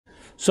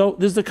So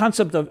there's the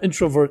concept of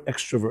introvert,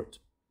 extrovert.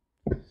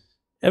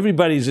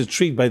 Everybody's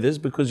intrigued by this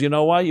because you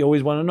know why? You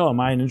always want to know,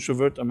 am I an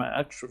introvert or am I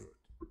an extrovert?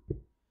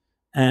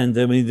 And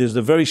I mean, there's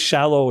a very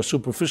shallow or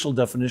superficial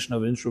definition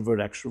of introvert,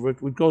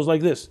 extrovert, which goes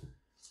like this.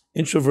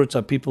 Introverts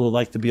are people who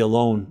like to be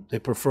alone. They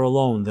prefer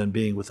alone than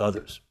being with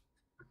others.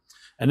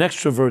 An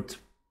extrovert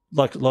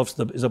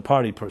is a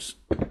party person,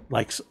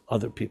 likes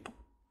other people.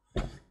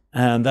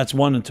 And that's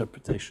one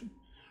interpretation.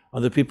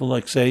 Other people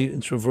like say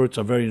introverts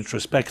are very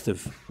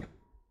introspective.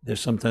 They're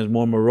sometimes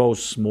more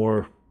morose,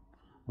 more, I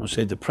want to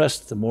say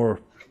depressed, they're more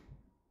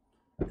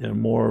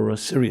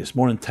serious,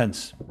 more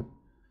intense.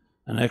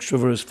 An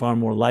extrovert is far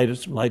more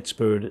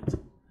light-spirited.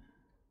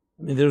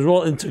 I mean, they're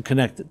all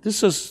interconnected.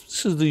 This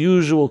is the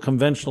usual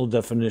conventional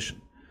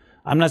definition.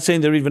 I'm not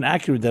saying they're even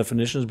accurate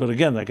definitions, but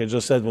again, like I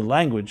just said with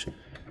language,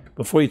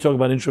 before you talk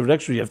about introvert,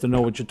 extrovert, you have to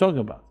know what you're talking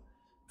about.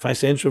 If I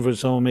say introvert,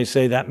 someone may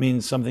say that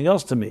means something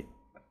else to me.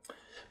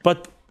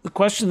 But the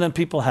question that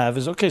people have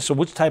is, okay, so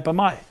which type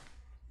am I?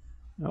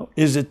 You know,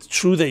 is it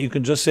true that you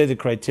can just say the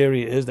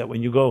criteria is that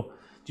when you go,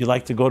 do you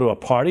like to go to a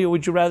party or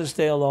would you rather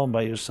stay alone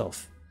by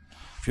yourself?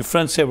 If your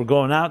friends say we're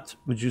going out,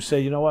 would you say,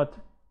 you know what,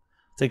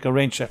 take a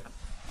rain check?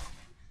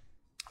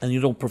 And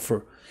you don't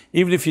prefer.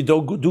 Even if you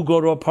do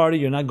go to a party,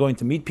 you're not going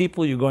to meet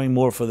people, you're going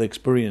more for the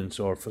experience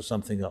or for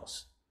something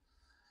else.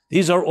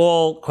 These are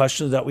all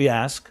questions that we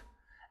ask.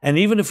 And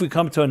even if we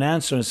come to an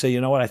answer and say, you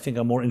know what, I think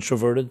I'm more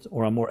introverted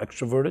or I'm more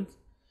extroverted,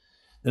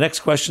 the next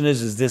question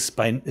is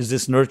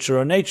this nurture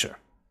or nature?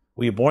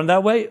 Were you born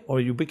that way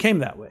or you became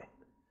that way?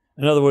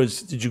 In other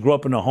words, did you grow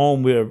up in a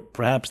home where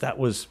perhaps that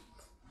was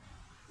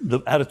the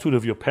attitude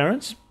of your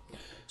parents?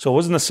 So it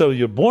wasn't necessarily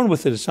you're born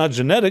with it, it's not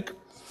genetic,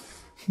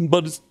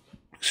 but it's,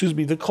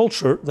 the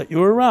culture that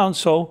you're around.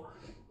 So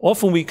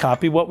often we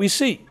copy what we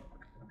see.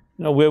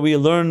 You know, where we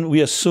learn, we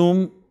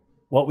assume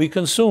what we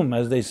consume,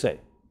 as they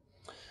say.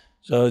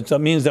 So that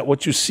means that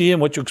what you see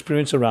and what you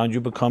experience around you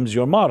becomes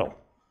your model.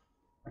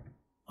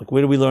 Like,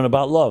 where do we learn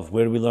about love?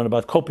 Where do we learn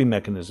about coping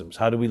mechanisms?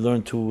 How do we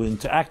learn to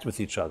interact with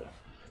each other?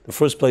 The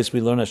first place we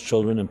learn as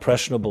children,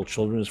 impressionable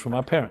children, is from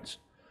our parents.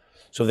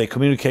 So if they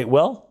communicate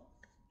well,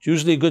 it's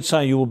usually a good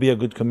sign you will be a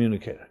good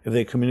communicator. If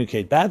they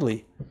communicate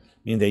badly,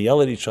 meaning they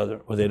yell at each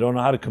other, or they don't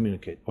know how to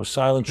communicate, or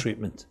silent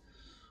treatment,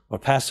 or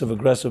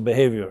passive-aggressive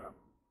behavior,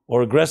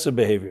 or aggressive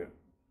behavior,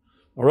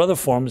 or other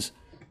forms,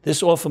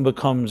 this often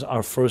becomes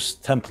our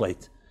first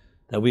template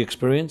that we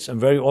experience,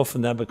 and very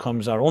often that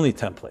becomes our only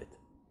template.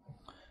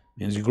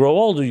 As you grow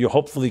older, you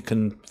hopefully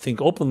can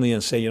think openly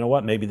and say, you know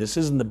what, maybe this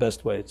isn't the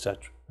best way, etc.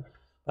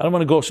 I don't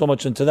want to go so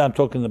much into that. I'm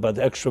talking about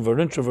the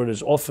extrovert. Introvert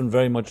is often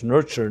very much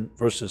nurtured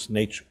versus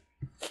nature.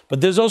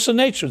 But there's also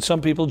nature.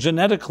 Some people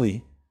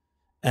genetically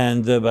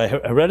and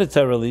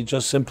hereditarily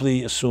just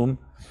simply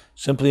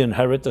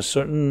inherit a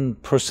certain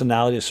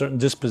personality, a certain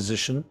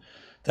disposition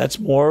that's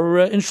more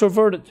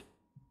introverted.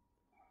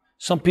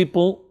 Some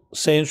people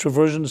say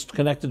introversion is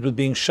connected with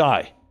being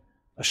shy.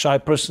 A shy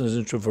person is an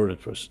introverted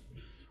person.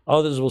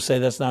 Others will say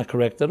that's not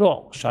correct at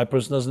all. A shy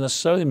person doesn't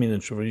necessarily mean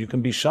introvert. You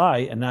can be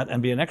shy and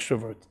be an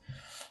extrovert.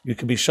 You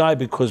can be shy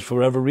because for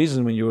whatever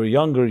reason, when you were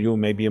younger, you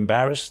may be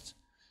embarrassed.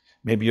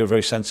 Maybe you're a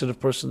very sensitive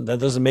person. That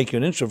doesn't make you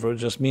an introvert. It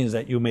just means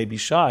that you may be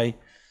shy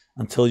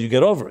until you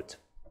get over it.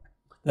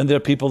 Then there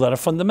are people that are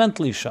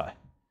fundamentally shy.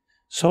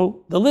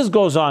 So the list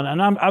goes on, and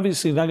I'm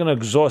obviously not going to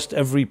exhaust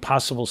every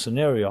possible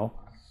scenario.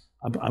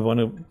 I want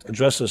to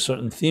address a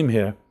certain theme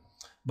here,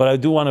 but I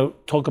do want to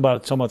talk about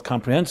it somewhat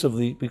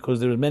comprehensively because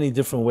there are many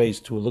different ways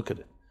to look at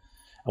it.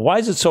 And why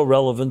is it so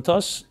relevant to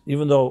us?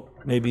 Even though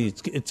maybe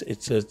it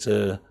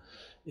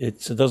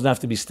doesn't have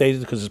to be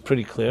stated because it's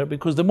pretty clear.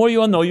 Because the more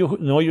you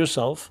know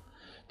yourself,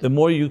 the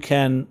more you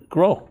can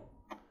grow.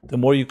 The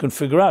more you can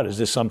figure out, is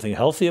this something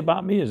healthy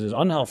about me? Is this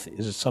unhealthy?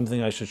 Is it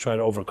something I should try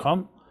to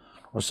overcome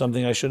or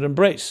something I should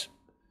embrace?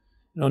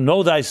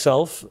 Know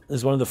thyself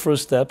is one of the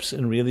first steps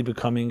in really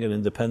becoming an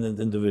independent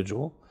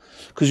individual,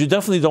 because you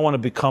definitely don't want to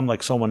become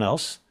like someone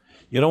else.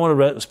 You don't want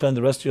to spend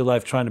the rest of your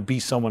life trying to be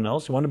someone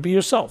else. You want to be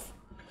yourself.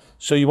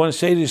 So you want to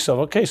say to yourself,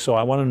 okay, so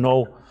I want to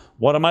know,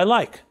 what am I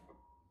like?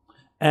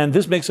 And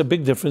this makes a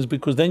big difference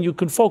because then you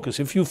can focus.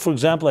 If you, for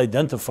example,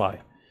 identify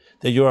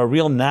that you're a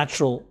real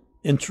natural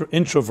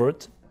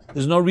introvert,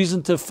 there's no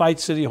reason to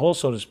fight City Hall,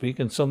 so to speak,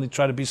 and suddenly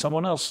try to be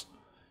someone else.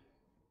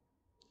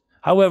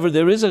 However,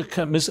 there is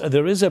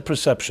a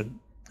perception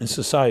in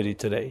society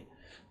today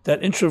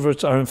that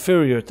introverts are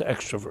inferior to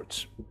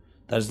extroverts.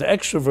 That is the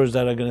extroverts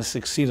that are going to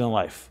succeed in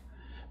life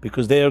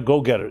because they are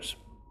go-getters.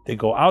 They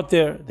go out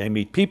there, they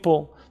meet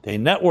people, they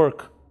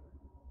network,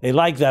 they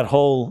like that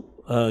whole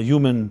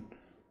human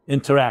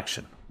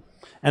interaction.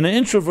 And an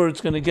introvert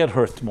is going to get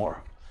hurt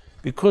more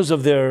because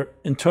of their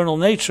internal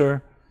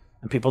nature,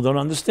 and people don't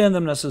understand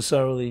them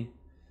necessarily.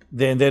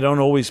 They don't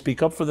always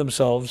speak up for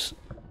themselves,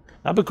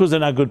 not because they're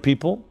not good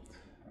people,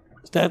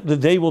 it's that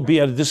they will be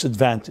at a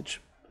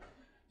disadvantage,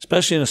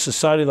 especially in a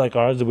society like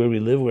ours where we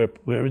live,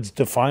 where it's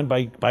defined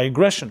by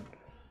aggression.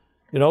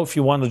 If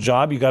you want a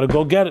job, you got to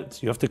go get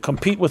it. You have to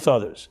compete with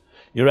others.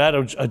 You're at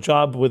a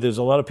job where there's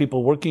a lot of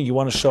people working, you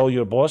want to show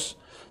your boss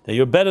that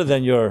you're better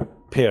than your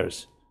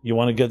peers. You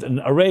want to get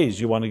a raise.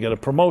 You want to get a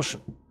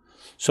promotion.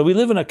 So we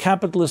live in a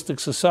capitalistic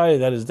society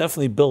that is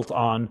definitely built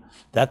on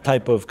that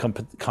type of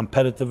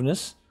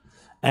competitiveness.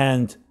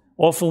 And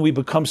often we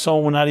become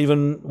someone we not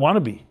even want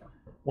to be.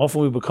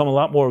 Often we become a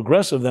lot more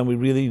aggressive than we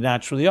really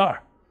naturally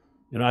are.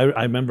 You know,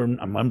 I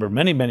remember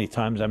many, many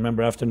times. I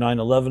remember after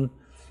 9/11,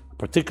 a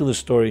particular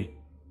story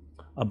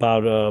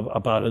about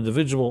an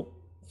individual.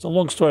 It's a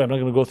long story. I'm not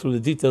going to go through the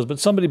details, but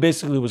somebody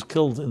basically was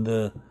killed in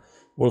the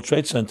World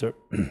Trade Center.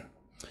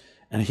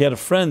 And he had a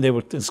friend. They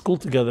were in school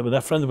together, but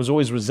that friend was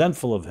always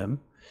resentful of him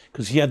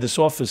because he had this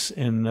office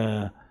in,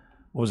 what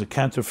was it,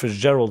 Cantor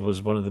Fitzgerald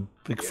was one of the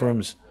big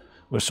firms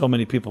where so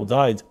many people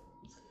died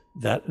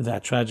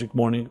that tragic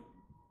morning.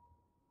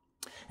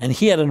 And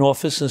he had an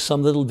office in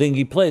some little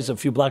dingy place a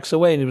few blocks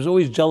away, and he was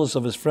always jealous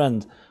of his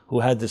friend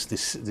who had these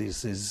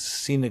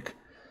scenic,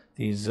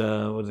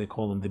 what do they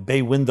call them, the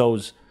bay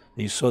windows.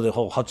 You saw the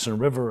whole Hudson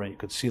River, and you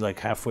could see like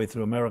halfway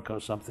through America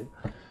or something.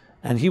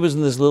 And he was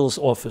in this little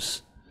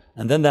office.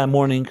 And then that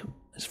morning,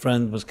 his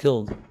friend was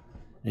killed. And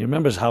he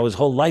remembers how his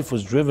whole life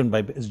was driven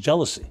by his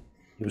jealousy.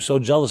 He was so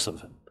jealous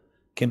of him.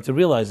 Came to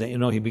realize that,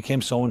 he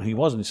became someone he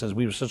wasn't. He says,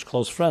 we were such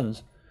close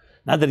friends.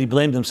 Not that he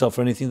blamed himself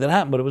for anything that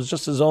happened, but it was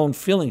just his own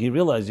feeling. He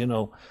realized,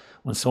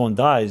 when someone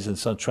dies and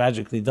so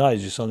tragically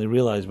dies, you suddenly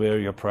realize where are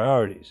your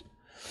priorities.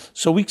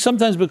 So we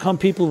sometimes become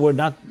people we're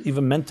not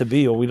even meant to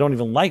be, or we don't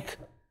even like,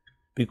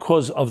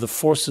 because of the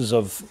forces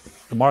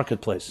of the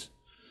marketplace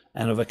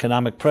and of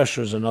economic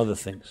pressures and other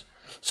things.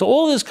 So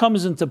all this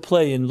comes into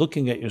play in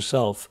looking at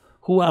yourself.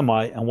 Who am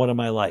I and what am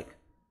I like?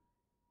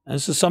 And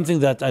this is something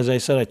that, as I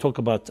said, I talk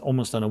about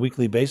almost on a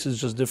weekly basis,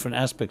 just different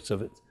aspects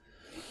of it.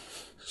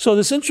 So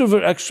this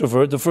introvert,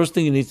 extrovert, the first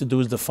thing you need to do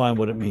is define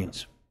what it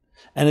means.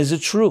 And is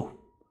it true?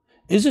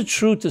 Is it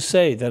true to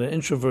say that an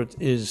introvert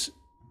is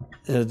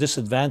at a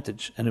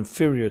disadvantage and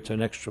inferior to an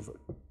extrovert?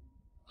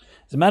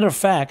 As a matter of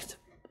fact,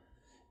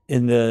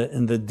 in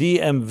the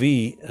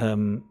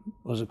DMV,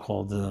 what's it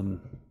called? No,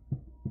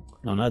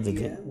 not the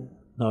DMV.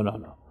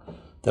 No.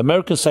 The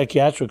American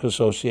Psychiatric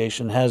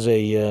Association has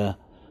a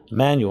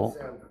manual.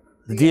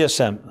 The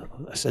DSM.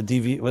 I said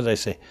DV. What did I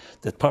say?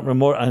 The Department of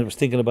Motor. I was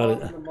thinking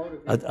about it.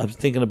 I was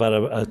thinking about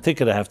a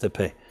ticket I have to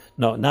pay.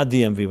 No, not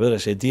DMV. What did I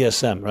say?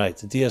 DSM. Right.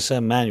 The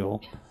DSM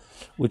manual,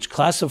 which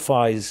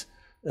classifies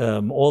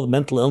all the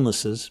mental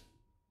illnesses.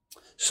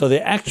 So they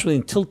actually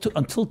until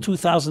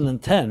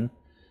 2010,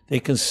 they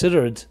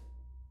considered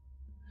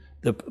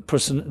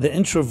the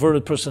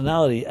introverted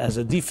personality as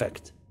a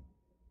defect.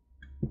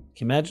 Can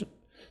you imagine?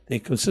 They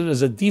consider it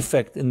as a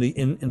defect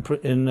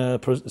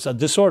it's a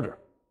disorder.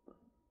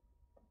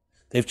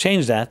 They've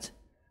changed that,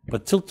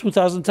 but till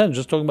 2010,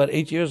 just talking about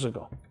 8 years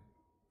ago.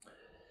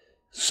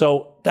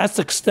 So that's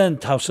the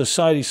extent how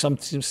society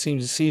sometimes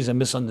sees and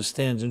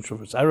misunderstands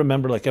introverts. I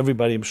remember, like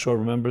everybody I'm sure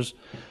remembers,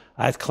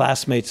 I had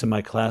classmates in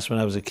my class when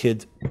I was a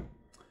kid. I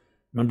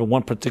remember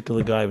one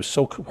particular guy was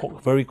so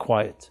very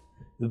quiet.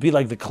 It would be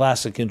like the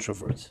classic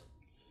introvert.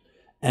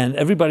 And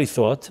everybody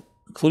thought,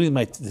 including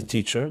the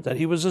teacher, that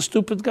he was a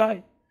stupid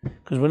guy.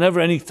 Because whenever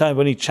any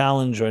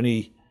challenge or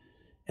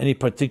any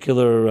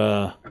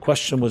particular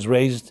question was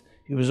raised,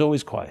 he was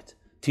always quiet.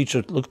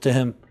 Teacher looked to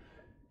him.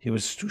 He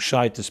was too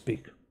shy to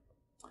speak.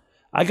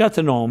 I got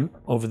to know him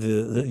over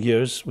the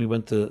years. We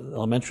went to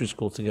elementary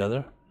school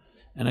together.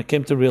 And I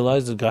came to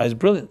realize the guy is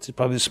brilliant. He's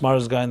probably the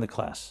smartest guy in the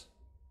class.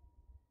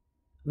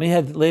 And he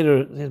had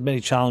many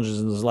challenges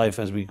in his life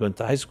as we went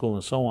to high school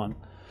and so on.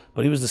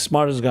 But he was the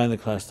smartest guy in the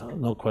class,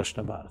 no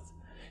question about it.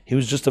 He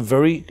was just a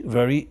very,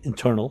 very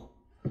internal,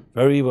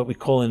 very what we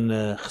call in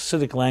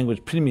Hasidic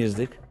language,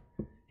 primizdik.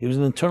 He was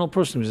an internal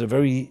person. He was a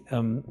very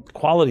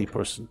quality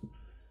person.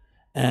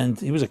 And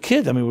he was a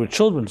kid. I mean, we were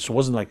children, so it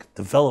wasn't like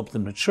developed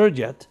and matured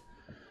yet.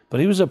 But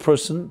he was a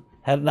person,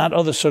 had not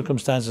other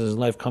circumstances in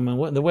life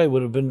coming the way,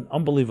 would have been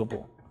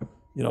unbelievable.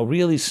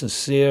 Really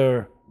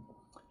sincere,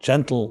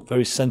 gentle,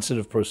 very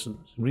sensitive person.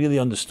 Really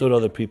understood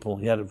other people.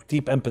 He had a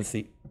deep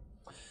empathy.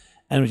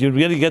 And if you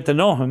really get to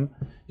know him,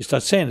 you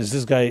start saying, is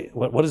this guy,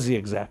 what is he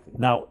exactly?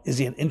 Now, is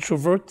he an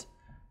introvert?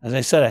 As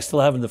I said, I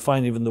still haven't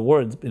defined even the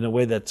word in a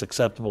way that's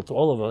acceptable to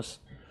all of us.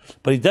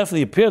 But he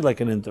definitely appeared like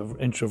an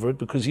introvert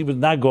because he would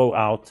not go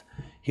out.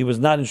 He was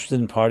not interested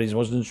in parties. He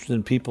wasn't interested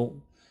in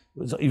people.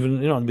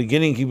 Even, in the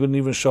beginning, he wouldn't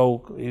even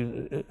show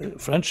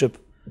friendship.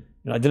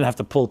 I didn't have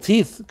to pull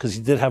teeth because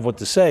he did have what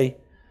to say.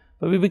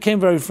 But we became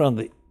very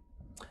friendly.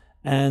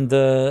 And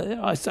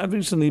I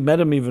recently met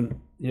him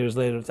even years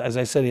later. As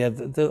I said, he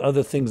had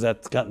other things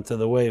that got into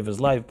the way of his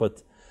life.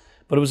 But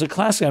it was a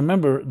classic. I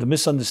remember the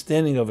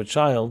misunderstanding of a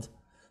child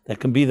that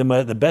can be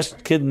the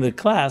best kid in the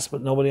class,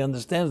 but nobody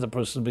understands the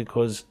person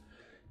because,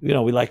 we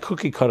like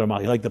cookie cutter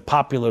model. You like the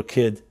popular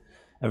kid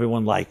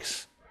everyone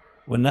likes.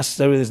 When there's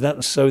not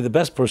necessarily the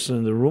best person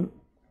in the room.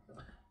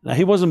 Now,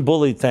 he wasn't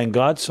bullied, thank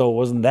God, so it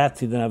wasn't that,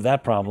 he didn't have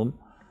that problem.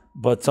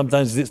 But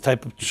sometimes this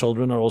type of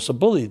children are also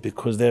bullied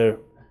because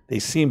they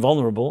seem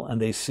vulnerable and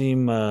they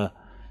seem,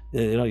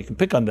 you can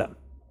pick on them.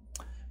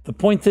 The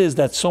point is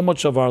that so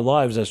much of our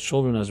lives as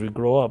children, as we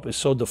grow up, is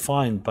so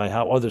defined by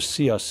how others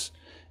see us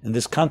in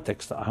this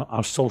context,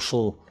 our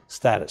social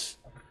status.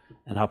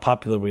 and how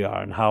popular we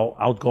are and how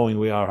outgoing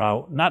we are,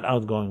 how not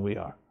outgoing we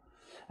are.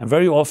 And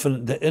very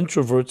often the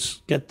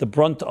introverts get the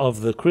brunt of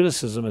the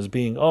criticism as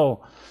being,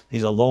 oh,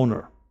 he's a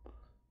loner.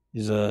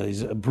 He's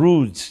a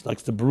brood, he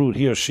likes to brood,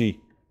 he or she.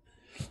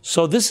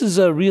 So this is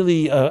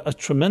really a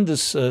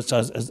tremendous, it's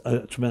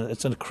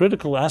a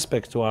critical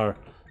aspect to our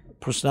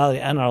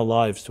personality and our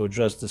lives to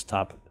address this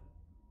topic.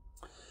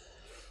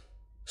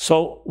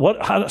 So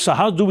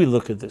how do we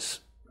look at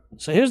this?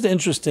 So here's the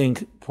interesting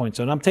point.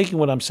 So, and I'm taking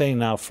what I'm saying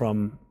now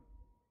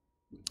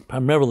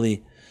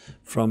primarily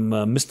from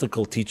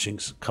mystical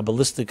teachings,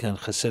 Kabbalistic and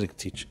Hasidic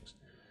teachings.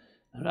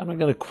 And I'm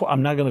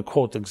not going to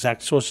quote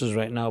exact sources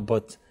right now,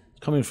 but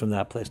coming from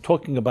that place,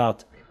 talking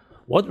about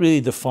what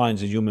really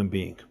defines a human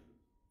being.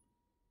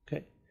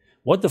 Okay,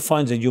 what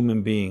defines a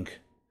human being?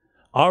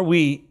 Are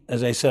we,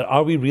 as I said,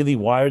 are we really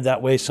wired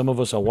that way? Some of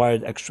us are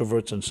wired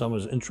extroverts and some are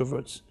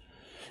introverts.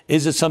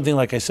 Is it something,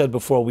 like I said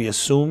before, we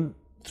assume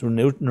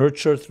through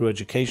nurture, through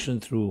education,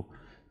 through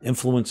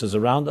influences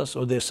around us,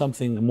 or there's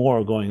something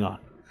more going on?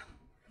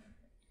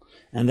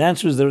 And the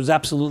answer is there is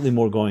absolutely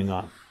more going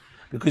on.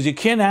 Because you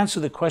can't answer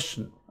the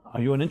question,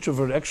 are you an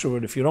introvert or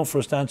extrovert, if you don't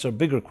first answer a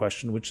bigger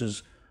question, which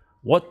is,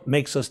 what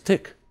makes us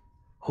tick?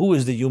 Who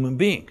is the human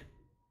being?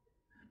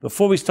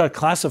 Before we start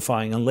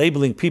classifying and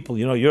labeling people,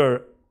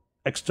 you're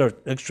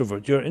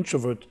extrovert, you're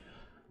introvert,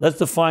 let's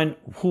define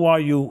who are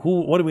you,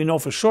 what do we know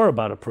for sure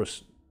about a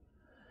person?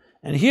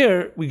 And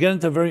here we get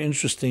into a very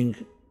interesting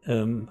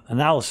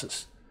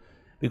analysis.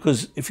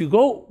 Because if you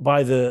go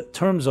by the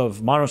terms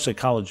of modern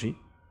psychology,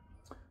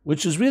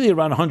 which is really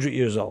around 100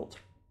 years old,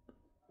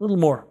 a little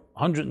more,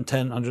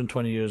 110,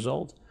 120 years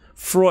old.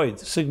 Freud,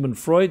 Sigmund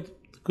Freud,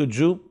 the good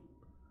Jew,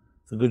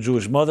 the good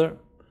Jewish mother,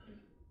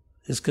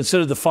 is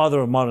considered the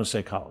father of modern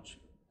psychology.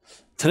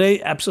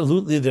 Today,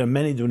 absolutely, there are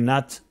many who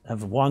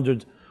have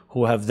wandered,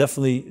 who have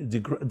definitely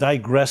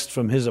digressed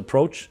from his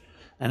approach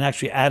and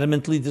actually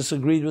adamantly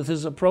disagreed with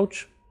his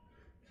approach.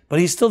 But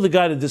he's still the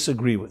guy to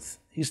disagree with.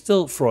 He's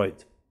still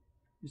Freud.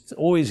 You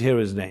always hear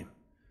his name.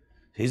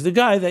 He's the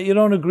guy that you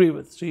don't agree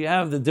with. So you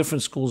have the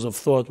different schools of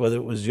thought, whether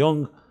it was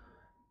Jung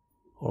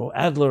or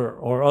Adler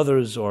or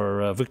others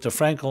or Viktor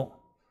Frankl.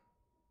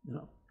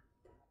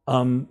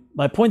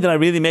 My point that I'm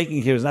really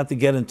making here is not to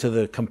get into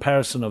the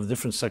comparison of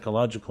different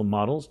psychological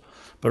models,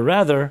 but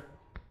rather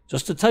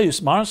just to tell you,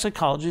 modern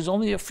psychology is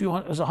only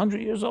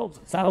 100 years old.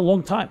 It's not a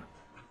long time.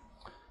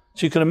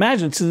 So you can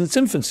imagine it's in its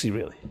infancy,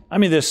 really. I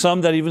mean, there's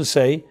some that even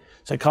say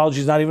psychology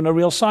is not even a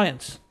real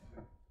science.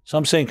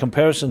 Some say in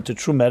comparison to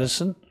true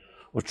medicine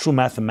or true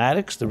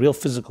mathematics, the real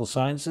physical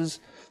sciences,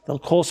 they'll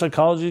call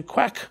psychology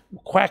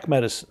quack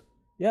medicine.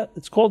 Yeah,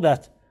 it's called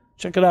that.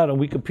 Check it out on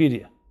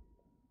Wikipedia.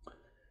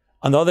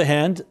 On the other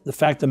hand, the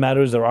fact of the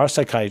matter is there are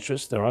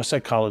psychiatrists, there are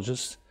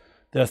psychologists,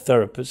 there are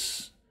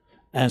therapists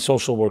and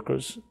social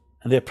workers,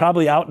 and they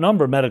probably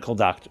outnumber medical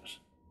doctors.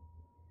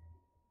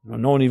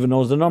 No one even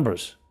knows the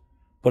numbers,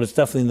 but it's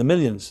definitely in the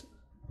millions.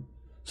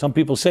 Some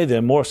people say there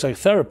are more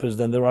psychotherapists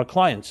than there are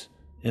clients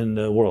in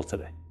the world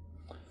today.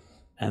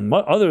 And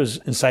others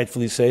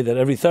insightfully say that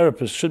every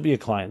therapist should be a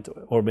client,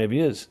 or maybe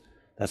is.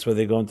 That's why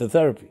they go into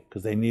therapy,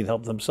 because they need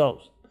help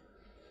themselves.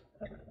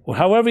 Well,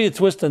 however you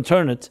twist and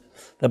turn it,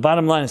 the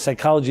bottom line is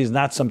psychology is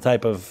not some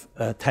type of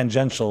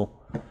tangential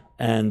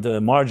and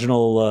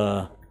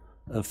marginal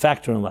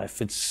factor in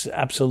life. It's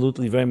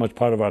absolutely very much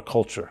part of our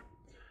culture.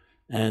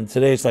 And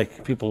today it's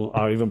like people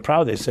are even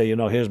proud. They say,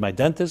 here's my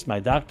dentist, my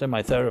doctor,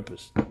 my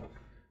therapist.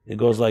 It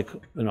goes like,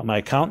 my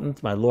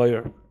accountant, my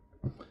lawyer.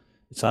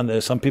 It's on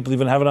there. Some people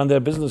even have it on their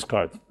business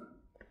card.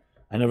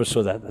 I never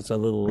saw that. That's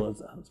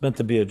it's meant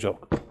to be a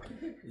joke.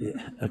 Yeah.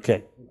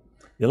 Okay.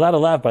 You're allowed to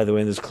laugh, by the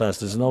way, in this class.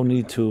 There's no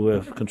need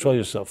to control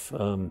yourself.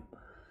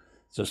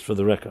 Just for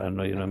the record, I don't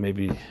know,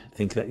 maybe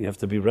think that you have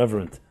to be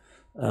reverent.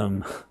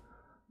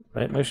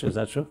 Right, Moshe, is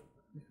that true?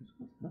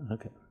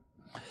 Okay.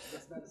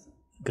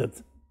 Good.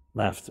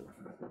 Laughter.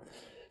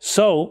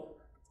 So,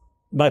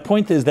 my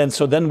point is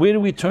then where do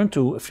we turn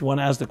to if you want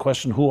to ask the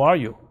question, who are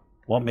you?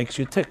 What makes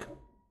you tick?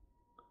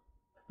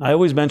 I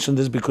always mention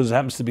this because it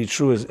happens to be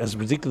true, as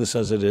ridiculous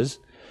as it is.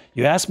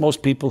 You ask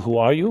most people, who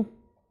are you?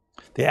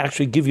 They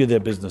actually give you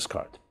their business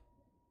card.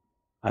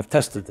 I've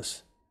tested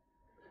this.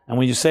 And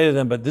when you say to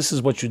them, but this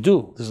is what you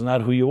do, this is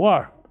not who you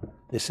are,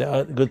 they say,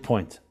 oh, good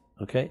point,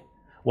 okay?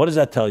 What does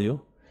that tell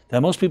you?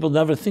 That most people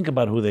never think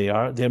about who they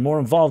are. They're more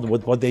involved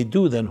with what they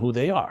do than who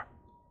they are.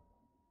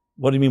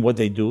 What do you mean what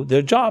they do?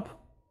 Their job.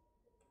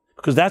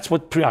 Because that's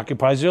what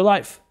preoccupies your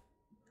life.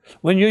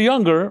 When you're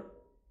younger,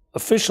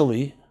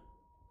 officially,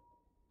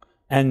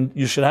 and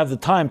you should have the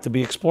time to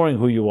be exploring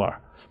who you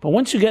are. But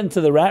once you get into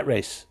the rat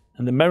race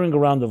and the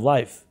merry-go-round of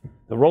life,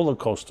 the roller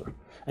coaster,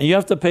 and you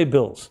have to pay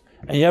bills,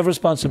 and you have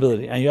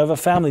responsibility, and you have a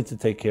family to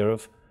take care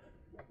of,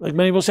 like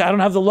many people say, I don't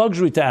have the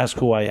luxury to ask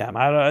who I am.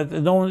 I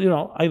don't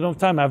have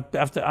time. I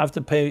have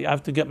to pay. I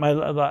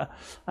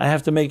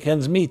have to make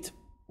ends meet.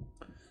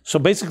 So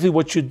basically,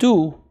 what you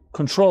do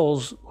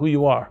controls who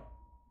you are,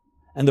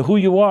 and the who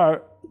you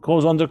are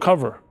goes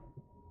undercover,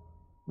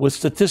 with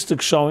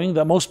statistics showing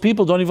that most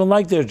people don't even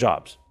like their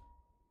jobs.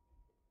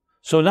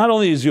 So not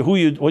only is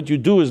what you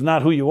do is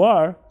not who you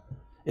are,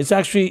 it's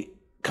actually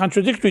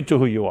contradictory to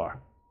who you are.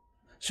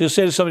 So you'll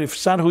say to somebody, if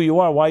it's not who you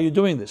are, why are you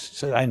doing this? He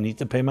said, I need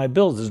to pay my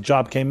bills. This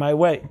job came my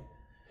way.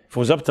 If it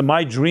was up to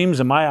my dreams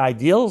and my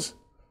ideals,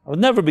 I would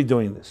never be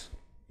doing this.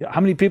 How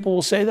many people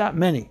will say that?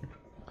 Many.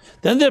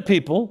 Then there are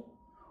people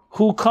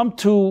who come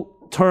to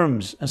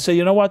terms and say,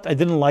 you know what, I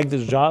didn't like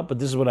this job, but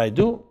this is what I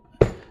do,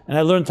 and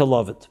I learned to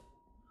love it,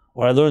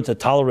 or I learned to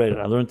tolerate it,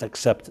 I learned to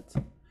accept it.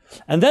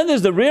 And then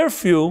there's the rare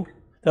few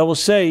that will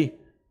say,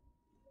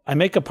 I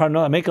make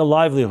a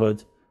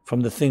livelihood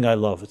from the thing I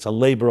love. It's a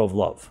labor of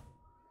love.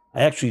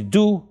 I actually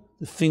do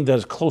the thing that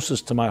is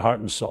closest to my heart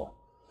and soul.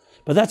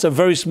 But that's a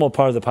very small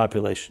part of the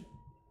population.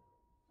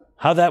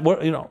 How that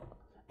works,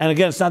 and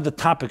again, it's not the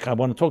topic I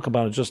want to talk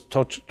about, just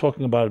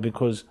talking about it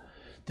because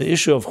the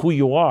issue of who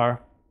you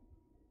are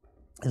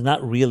is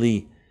not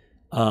really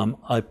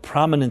a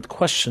prominent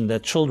question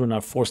that children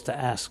are forced to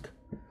ask.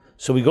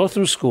 So we go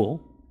through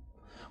school,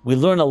 we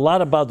learn a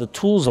lot about the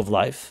tools of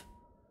life,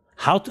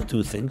 how to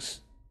do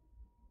things.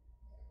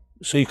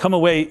 So you come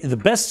away, in the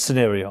best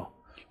scenario,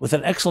 with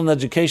an excellent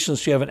education,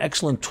 so you have an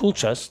excellent tool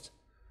chest.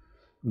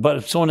 But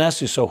if someone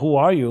asks you, so who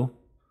are you?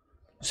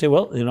 You say,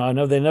 well, I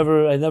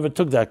never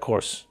took that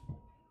course.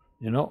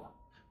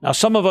 Now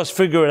some of us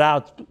figure it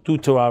out due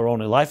to our own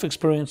life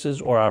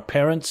experiences, or our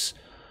parents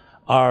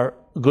are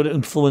good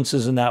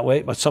influences in that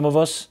way. But some of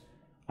us,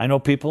 I know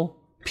people,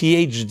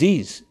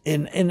 PhDs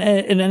in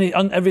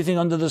everything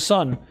under the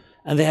sun,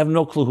 and they have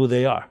no clue who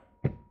they are.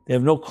 They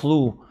have no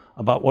clue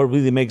about what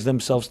really makes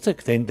themselves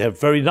tick. They're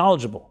very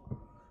knowledgeable.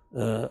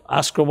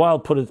 Oscar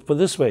Wilde put it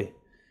this way.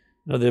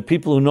 There are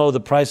people who know the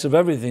price of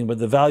everything, but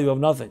the value of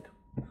nothing.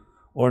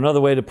 Or another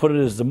way to put it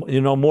is,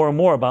 you know more and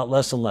more about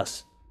less and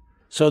less.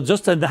 So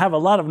just to have a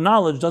lot of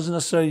knowledge doesn't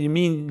necessarily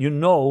mean you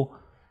know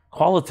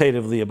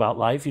qualitatively about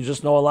life. You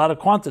just know a lot of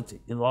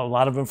quantity, a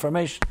lot of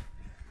information.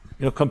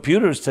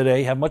 Computers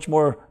today have much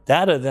more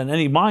data than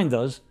any mind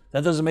does.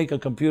 That doesn't make a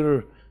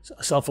computer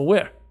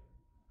self-aware.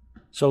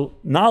 So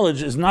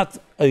knowledge is not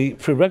a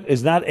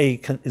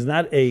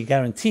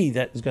guarantee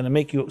that is going to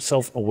make you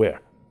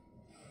self-aware.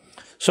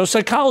 So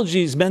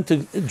psychology is meant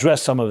to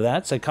address some of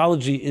that.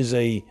 Psychology is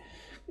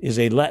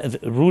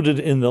rooted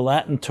in the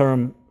Latin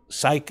term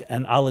psych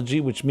and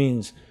ology, which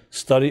means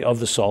study of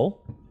the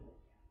soul.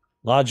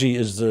 Logy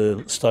is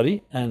the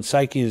study, and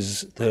psyche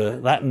is the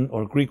Latin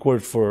or Greek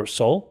word for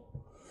soul.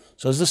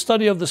 So it's the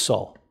study of the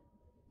soul.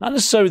 Not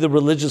necessarily the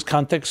religious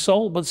context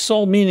soul, but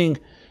soul meaning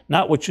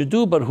not what you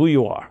do, but who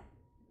you are.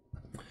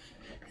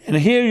 And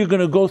here you're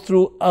going to go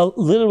through,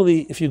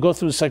 literally, if you go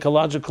through the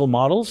psychological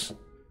models,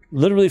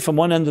 literally from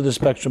one end of the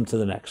spectrum to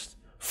the next.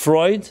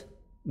 Freud,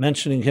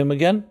 mentioning him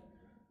again,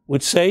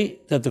 would say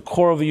that the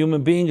core of a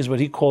human being is what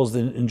he calls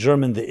in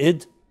German the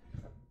id.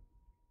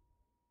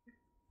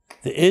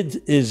 The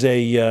id is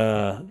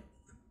the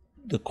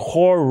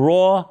core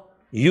raw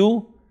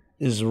you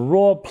is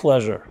raw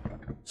pleasure,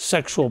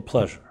 sexual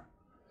pleasure.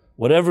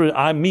 Whatever,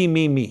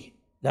 me.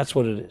 That's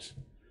what it is.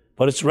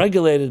 But it's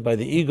regulated by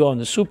the ego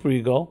and the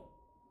superego.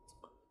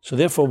 So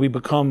therefore we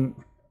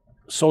become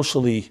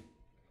socially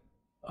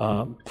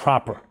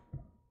proper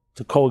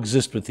to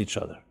coexist with each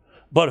other.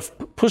 But if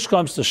push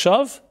comes to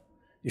shove,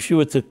 if you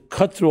were to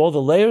cut through all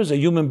the layers, a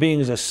human being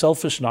is a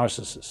selfish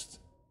narcissist.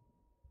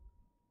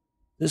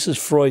 This is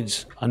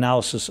Freud's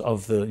analysis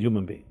of the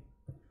human being.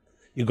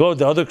 You go to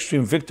the other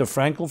extreme, Viktor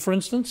Frankl, for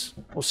instance,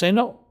 will say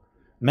no.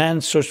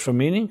 Man's search for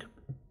meaning,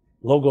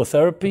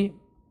 logotherapy.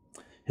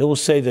 He will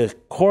say the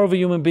core of a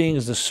human being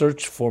is the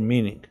search for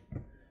meaning.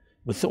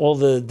 With all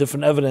the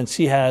different evidence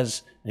he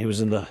has, and he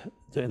was in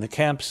the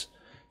camps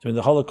during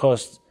the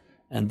Holocaust,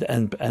 and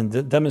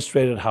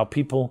demonstrated how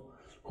people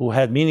who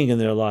had meaning in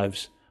their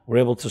lives were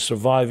able to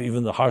survive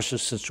even the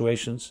harshest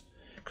situations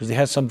because they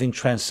had something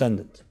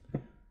transcendent.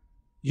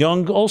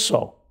 Jung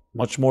also,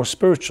 much more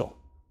spiritual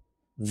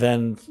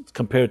than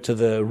compared to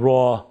the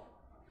raw,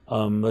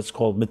 let's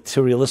call it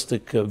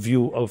materialistic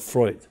view of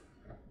Freud.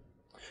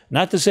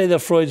 Not to say that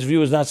Freud's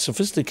view is not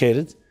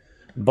sophisticated,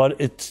 but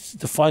it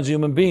defines a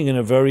human being in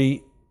a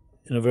very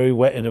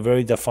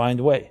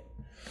defined way.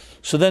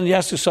 So then you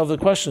ask yourself the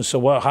question,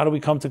 so how do we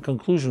come to the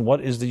conclusion?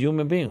 What is the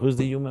human being? Who's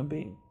the human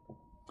being?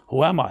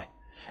 Who am I?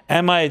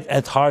 Am I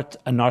at heart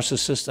a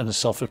narcissist and a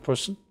selfish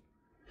person?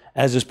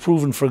 As is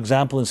proven, for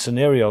example, in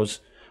scenarios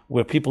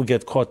where people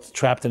get caught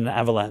trapped in an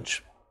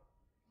avalanche.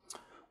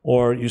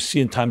 Or you see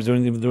in times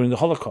during the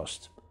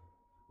Holocaust,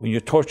 when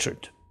you're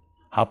tortured,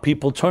 how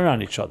people turn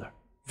on each other.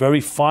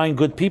 Very fine,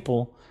 good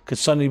people could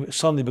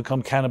suddenly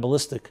become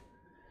cannibalistic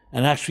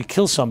and actually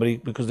kill somebody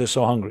because they're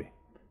so hungry.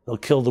 They'll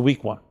kill the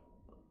weak one.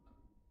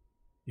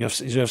 You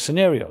have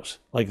scenarios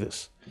like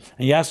this.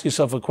 And you ask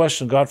yourself a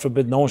question, God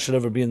forbid no one should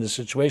ever be in this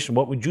situation.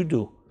 What would you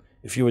do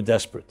if you were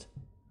desperate?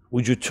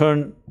 Would you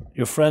turn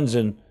your friends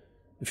in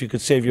if you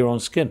could save your own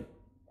skin,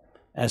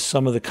 as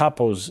some of the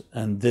capos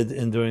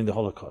did during the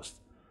Holocaust?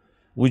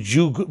 Would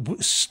you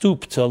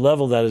stoop to a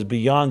level that is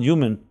beyond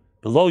human,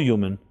 below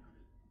human,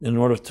 in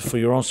order for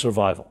your own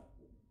survival?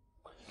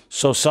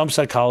 So some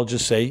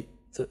psychologists say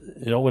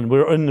when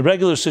we're in the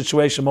regular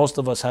situation, most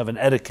of us have an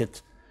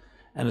etiquette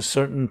and a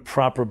certain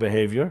proper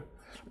behavior.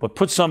 But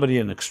put somebody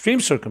in extreme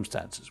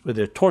circumstances where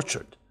they're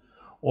tortured,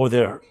 or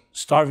they're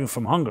starving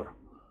from hunger,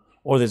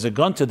 or there's a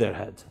gun to their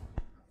head,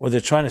 or they're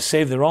trying to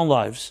save their own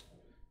lives,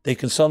 they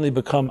can suddenly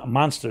become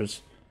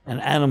monsters and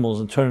animals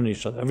and turn on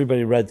each other.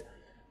 Everybody read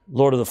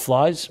Lord of the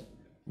Flies,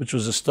 which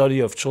was a study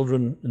of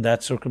children in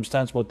that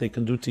circumstance, what they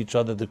can do to each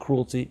other, the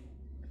cruelty.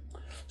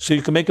 So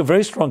you can make a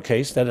very strong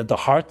case that at the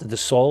heart, the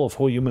soul of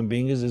who a human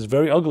being is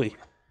very ugly.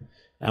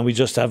 And we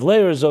just have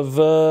layers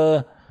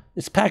of,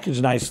 it's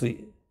packaged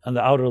nicely on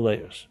the outer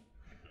layers.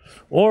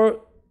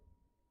 Or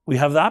we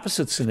have the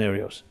opposite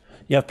scenarios.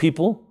 You have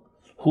people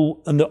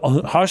who, in the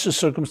harshest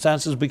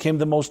circumstances, became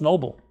the most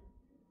noble.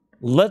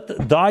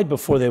 Died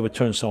before they would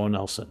turn someone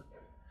else in.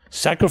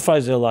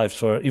 Sacrificed their lives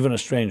for even a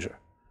stranger.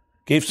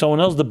 Gave someone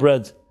else the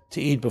bread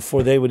to eat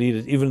before they would eat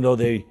it, even though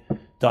they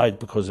died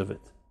because of it.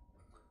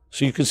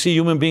 So you can see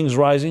human beings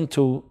rising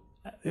to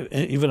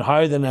even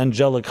higher than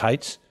angelic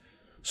heights.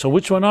 So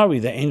which one are we,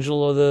 the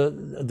angel or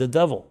the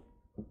devil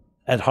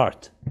at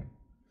heart?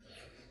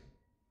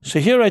 So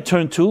here I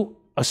turn to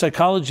a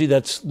psychology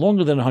that's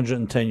longer than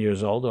 110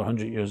 years old or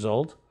 100 years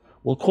old.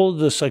 We'll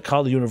call it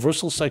the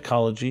universal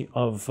psychology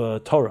of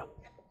Torah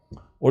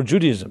or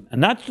Judaism.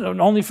 And not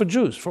only for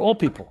Jews, for all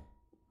people.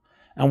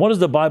 And what does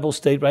the Bible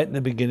state right in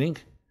the beginning?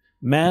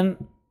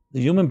 Man, the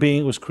human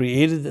being, was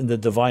created in the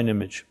divine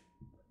image.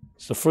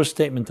 It's the first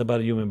statement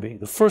about a human being.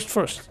 The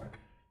first.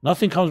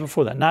 Nothing comes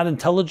before that. Not an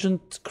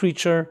intelligent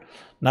creature,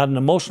 not an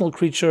emotional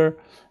creature,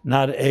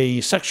 not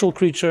a sexual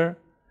creature.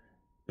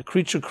 A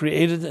creature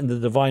created in the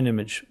divine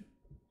image,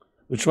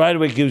 which right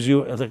away gives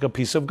you like a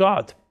piece of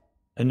God,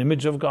 an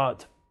image of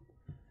God.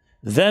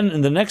 Then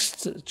in the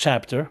next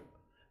chapter,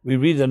 we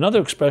read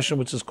another expression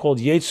which is called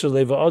Yetzer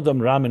Leva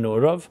Adam Ra Min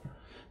Urav,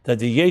 that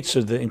the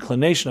Yetzer, the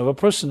inclination of a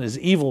person, is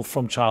evil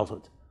from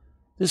childhood.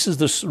 This is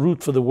the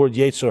root for the word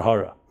Yetzer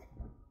Hara.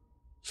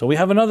 So we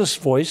have another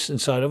voice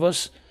inside of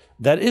us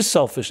that is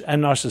selfish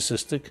and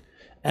narcissistic,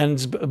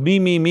 and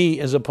me,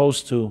 as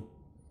opposed to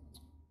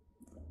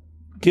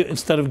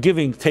instead of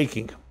giving,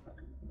 taking.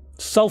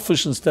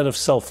 Selfish instead of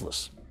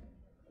selfless.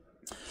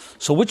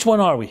 So which one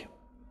are we?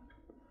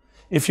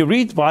 If you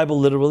read the Bible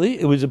literally,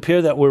 it would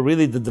appear that we're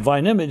really the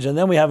divine image, and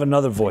then we have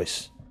another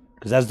voice,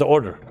 because that's the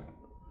order.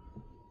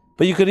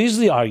 But you could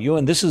easily argue,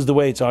 and this is the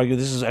way it's argued,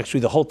 this is actually,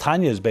 the whole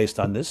Tanya is based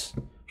on this,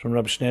 from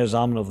Rabbi Shneir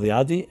Zalman of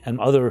Liadi, and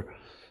other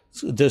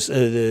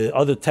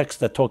texts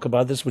that talk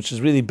about this, which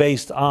is really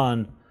based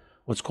on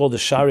what's called the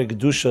Shari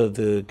Kedusha,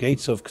 the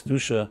gates of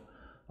Kedusha,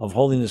 of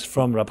holiness,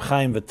 from Rab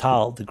Chaim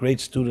Vital, the great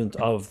student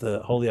of the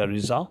Holy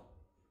Arizal.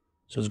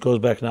 So it goes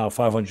back now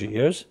 500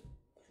 years,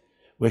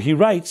 where he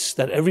writes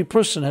that every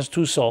person has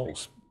two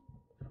souls.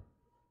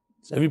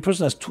 Every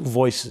person has two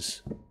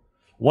voices.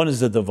 One is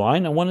the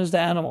divine and one is the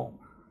animal.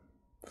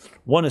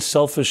 One is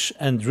selfish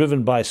and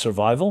driven by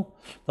survival.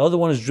 The other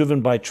one is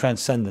driven by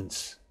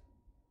transcendence.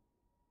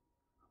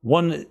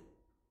 One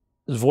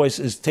voice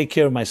is take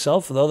care of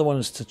myself, the other one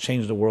is to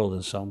change the world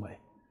in some way,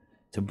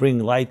 to bring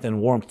light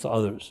and warmth to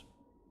others.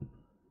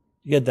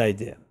 You get the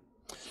idea.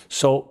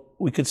 So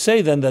we could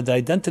say then that the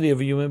identity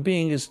of a human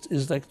being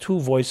is like two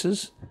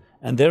voices,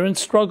 and they're in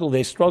struggle,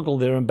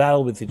 they're in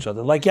battle with each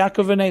other. Like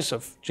Yaakov and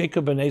Esav,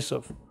 Jacob and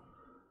Esav.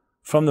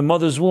 From the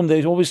mother's womb,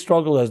 they always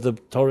struggled, as the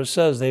Torah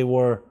says. They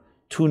were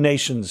two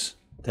nations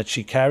that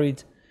she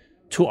carried,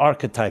 two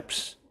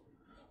archetypes.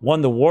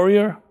 One the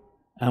warrior,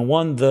 and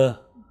one the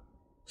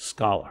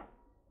scholar.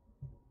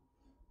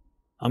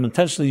 I'm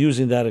intentionally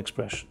using that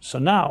expression. So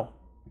now,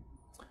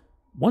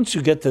 once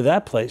you get to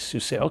that place, you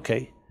say,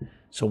 okay,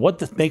 so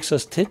what makes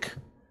us tick?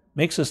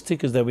 Makes us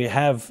tick is that we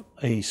have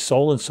a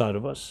soul inside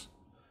of us.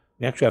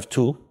 We actually have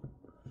two.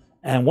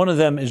 And one of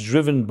them is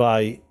driven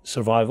by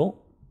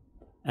survival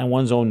and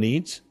one's own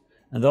needs.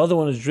 And the other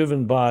one is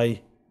driven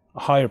by a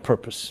higher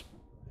purpose.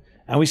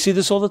 And we see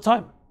this all the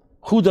time.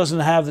 Who doesn't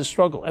have this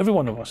struggle? Every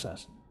one of us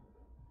has.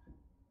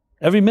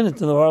 Every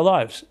minute of our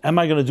lives. Am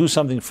I going to do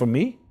something for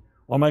me?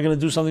 Or am I going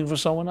to do something for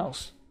someone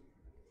else?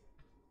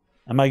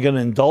 Am I going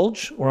to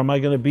indulge, or am I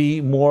going to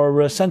be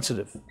more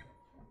sensitive?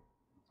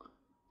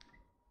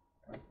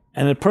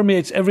 And it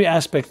permeates every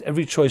aspect,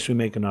 every choice we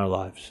make in our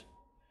lives.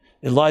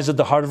 It lies at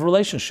the heart of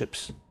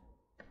relationships.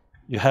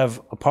 You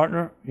have a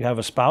partner, you have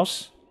a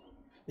spouse.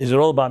 Is it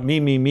all about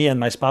me, and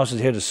my spouse is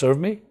here to serve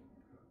me?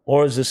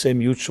 Or is this a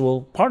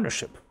mutual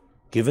partnership?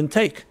 Give and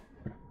take.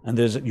 And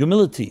there's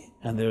humility,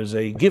 and there's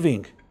a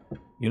giving.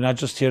 You're not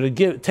just here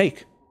to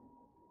take.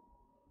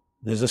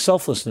 There's a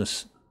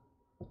selflessness.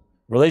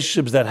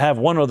 Relationships that have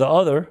one or the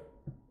other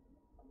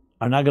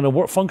are not going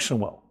to function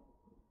well.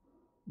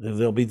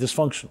 They'll be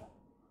dysfunctional.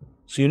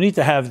 So you need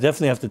to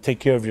definitely have to take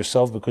care of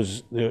yourself,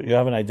 because you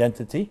have an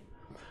identity,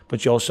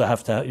 but you also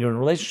you're in a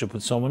relationship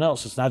with someone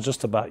else. It's not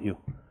just about you.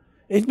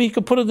 You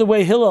could put it the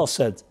way Hillel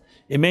said,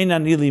 it may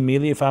not nili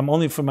mili, if I'm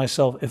only for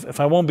myself, if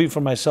I won't be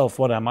for myself,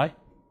 what am I?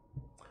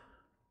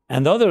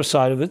 And the other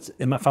side of it,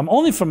 if I'm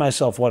only for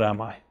myself, what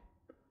am I?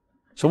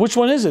 So which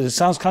one is it? It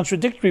sounds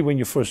contradictory when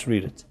you first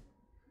read it.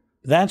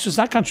 The answer is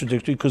not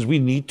contradictory because we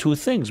need two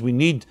things. We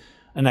need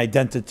an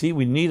identity.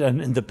 We need an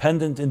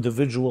independent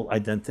individual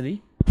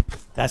identity.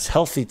 That's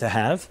healthy to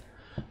have.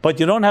 But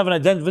you don't have an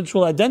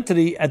individual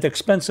identity at the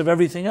expense of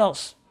everything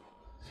else.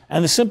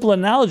 And the simple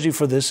analogy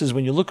for this is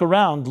when you look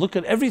around, look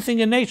at everything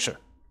in nature.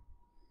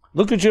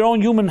 Look at your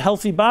own human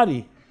healthy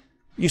body.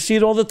 You see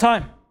it all the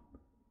time.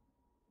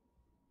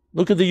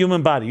 Look at the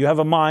human body. You have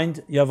a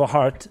mind, you have a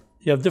heart,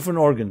 you have different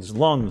organs,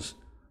 lungs,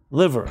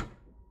 liver,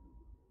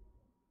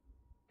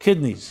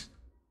 kidneys.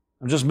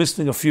 I'm just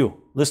listing a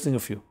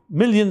few.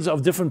 Millions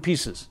of different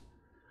pieces.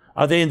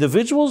 Are they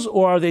individuals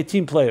or are they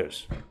team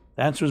players?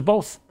 The answer is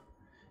both.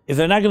 If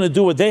they're not going to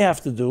do what they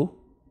have to do,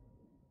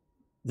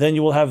 then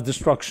you will have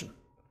destruction.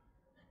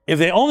 If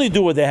they only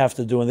do what they have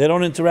to do and they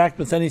don't interact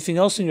with anything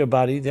else in your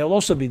body, there will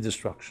also be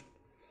destruction.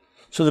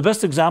 So the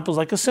best example is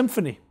like a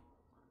symphony,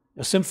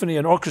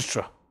 an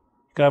orchestra.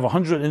 You can have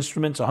 100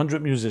 instruments,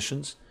 100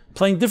 musicians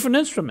playing different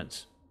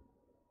instruments.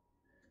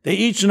 They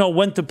each know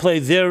when to play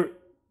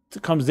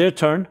comes their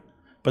turn,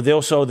 but they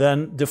also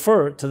then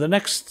defer to the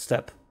next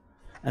step.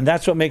 And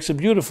that's what makes it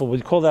beautiful.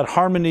 We call that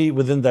harmony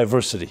within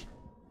diversity.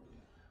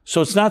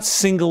 So it's not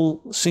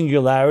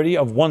singularity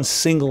of one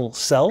single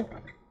cell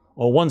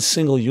or one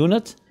single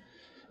unit.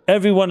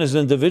 Everyone is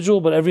an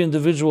individual, but every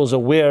individual is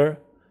aware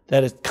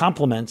that it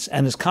complements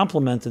and is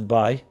complemented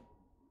by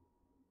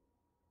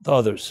the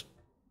others.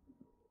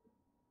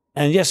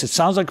 And yes, it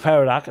sounds like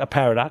a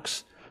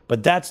paradox,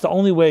 but that's the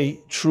only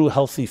way true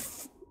healthy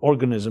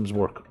organisms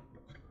work.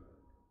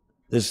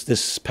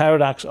 This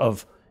paradox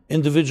of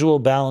individual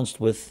balanced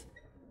with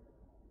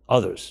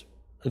others.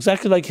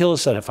 Exactly like Hillel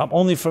said, if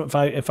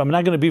I'm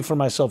not going to be for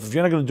myself, if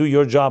you're not going to do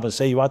your job and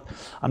say, you know what,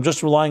 I'm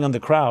just relying on the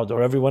crowd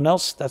or everyone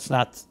else,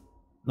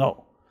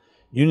 no.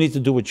 You need to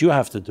do what you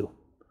have to do.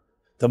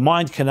 The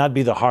mind cannot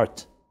be the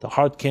heart. The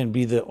heart can't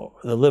be the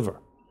liver.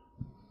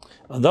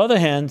 On the other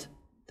hand,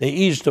 they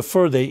each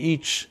defer, they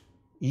each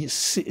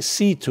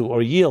see to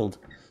or yield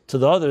to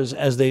the others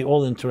as they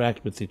all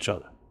interact with each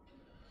other.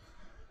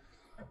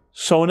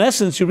 So in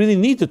essence, you really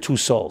need the two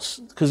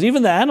souls, because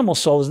even the animal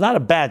soul is not a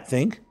bad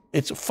thing.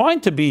 It's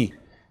fine to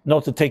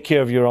to take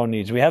care of your own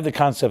needs. We have the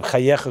concept,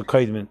 chayecha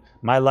koidmin,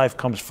 my life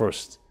comes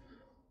first.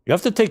 You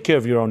have to take care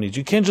of your own needs.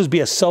 You can't just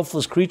be a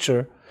selfless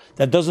creature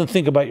that doesn't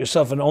think about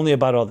yourself and only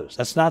about others.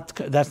 That's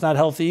not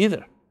healthy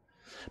either.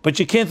 But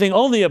you can't think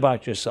only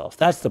about yourself.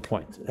 That's the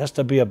point. It has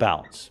to be a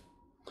balance.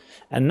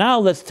 And now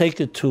let's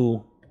take it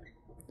to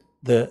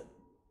the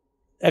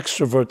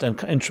extrovert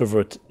and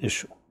introvert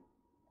issue.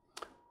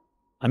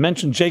 I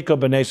mentioned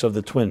Jacob and Esau,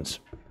 the twins.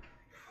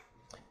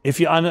 If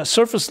you're on a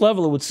surface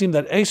level, it would seem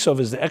that Esau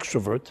is the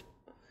extrovert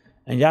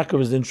and Yaakov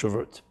is the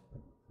introvert.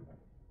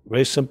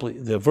 Very simply,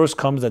 the verse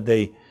comes that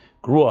they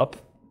grew up,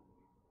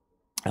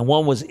 and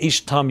one was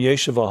Ish Tam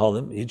Yeshiv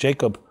Ahalim.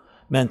 Jacob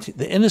meant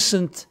the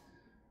innocent,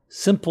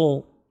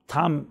 simple,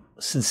 Tam,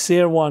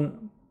 sincere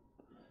one,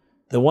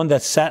 the one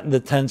that sat in the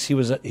tents. He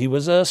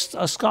was a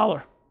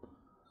scholar,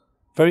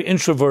 very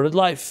introverted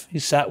life. He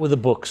sat with the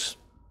books.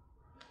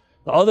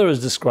 The other is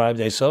described,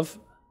 Esav,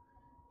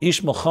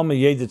 Ish Mohammed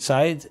Yedid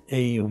Said,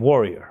 a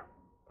warrior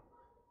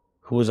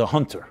who was a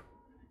hunter.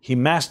 He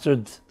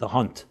mastered the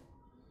hunt.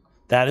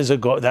 That's a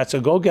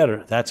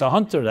go-getter. That's a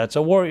hunter. That's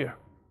a warrior.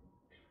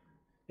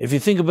 If you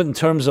think of it in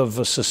terms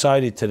of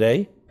society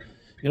today,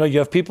 you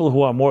have people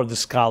who are more of the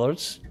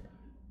scholars,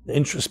 the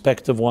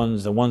introspective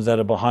ones, the ones that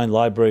are behind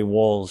library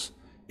walls,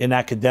 in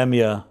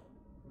academia.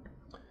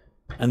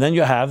 And then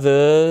you have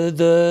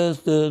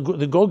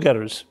the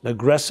go-getters, the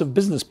aggressive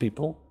business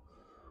people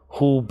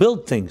who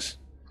build things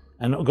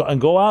and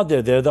go out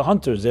there. They're the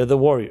hunters. They're the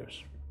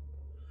warriors.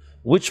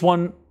 Which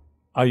one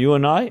are you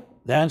and I?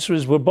 The answer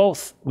is we're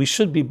both. We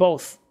should be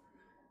both.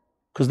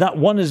 Because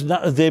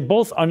they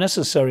both are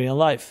necessary in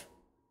life.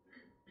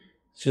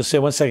 So you'll say,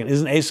 one second,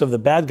 isn't Esau the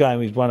bad guy and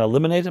we want to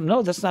eliminate him?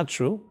 No, that's not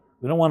true.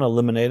 We don't want to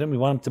eliminate him. We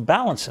want him to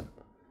balance him.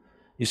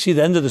 You see,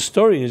 the end of the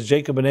story is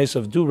Jacob and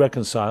Esau do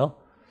reconcile.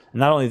 And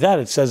not only that,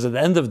 it says at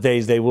the end of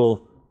days they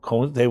will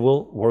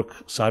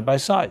work side by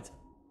side.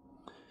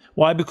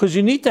 Why? Because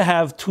you need to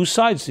have two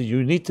sides to you.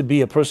 You need to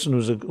be a person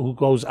who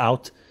goes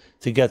out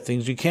to get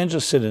things. You can't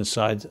just sit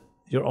inside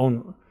your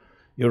own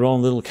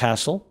little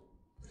castle.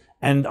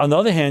 And on the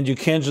other hand, you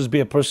can't just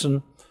be a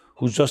person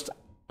who's just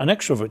an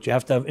extrovert. You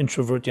have to have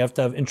introvert. You have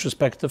to have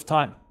introspective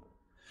time.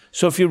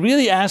 So if you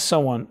really ask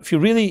someone,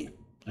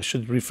 I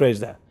should rephrase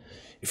that.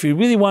 If you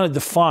really want to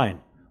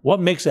define what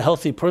makes a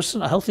healthy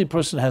person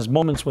has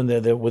moments when they're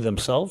there with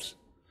themselves,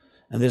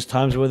 and there's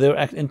times where they're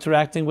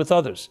interacting with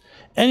others.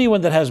 Anyone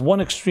that has one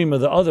extreme or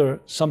the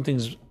other,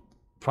 something's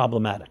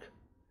problematic.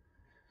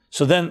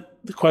 So then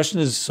the question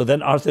is,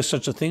 are there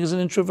such a thing as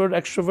an introvert,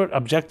 extrovert,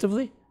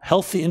 objectively?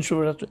 Healthy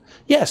introvert?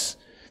 Yes.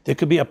 There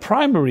could be a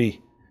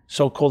primary,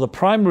 so-called a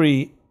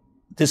primary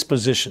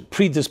predisposition,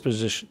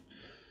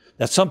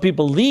 that some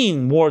people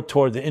lean more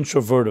toward the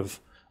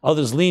introvertive,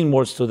 others lean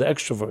more toward the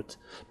extrovert.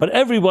 But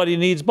everybody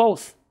needs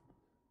both.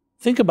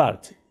 Think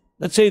about it.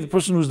 Let's say the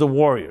person who's the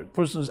warrior, the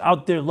person who's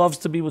out there, loves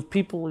to be with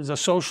people, he's a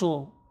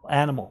social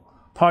animal,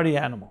 party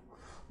animal,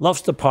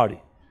 loves to party.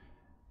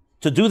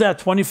 To do that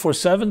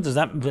 24/7, does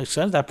that make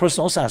sense? That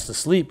person also has to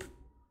sleep.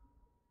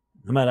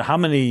 No matter how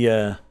many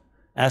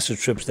acid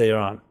trips they are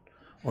on,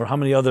 or how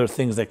many other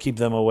things that keep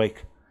them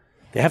awake.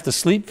 They have to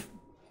sleep.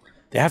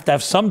 They have to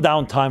have some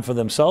downtime for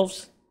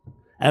themselves.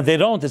 And if they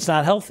don't, it's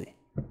not healthy.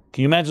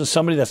 Can you imagine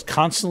somebody that's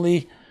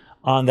constantly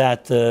on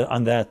that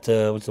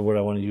what's the word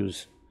I want to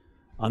use?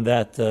 On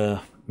that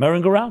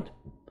merry-go-round?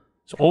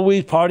 It's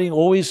always partying,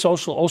 always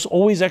social, also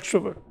always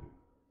extrovert.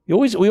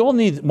 We all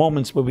need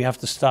moments where we have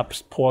to stop,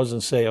 pause,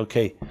 and say,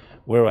 okay,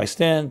 where do I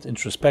stand?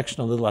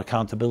 Introspection, a little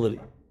accountability.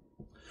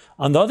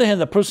 On the other hand,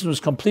 the person who's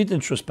complete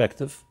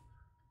introspective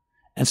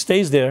and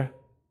stays there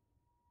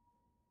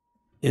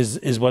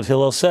is what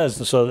Hillel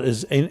says. So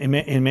is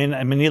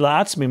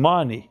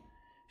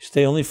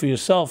stay only for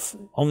yourself,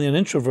 only an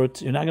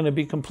introvert, you're not going to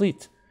be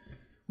complete.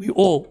 We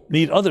all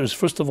need others,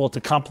 first of all,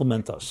 to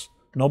complement us.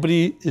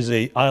 Nobody is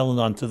an island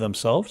unto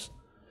themselves.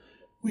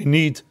 We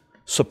need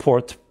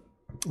support.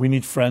 We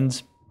need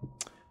friends.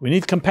 We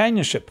need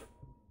companionship.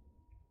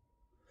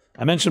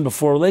 I mentioned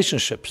before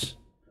relationships.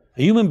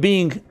 A human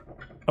being,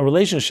 a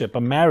relationship,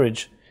 a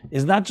marriage,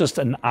 is not just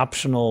an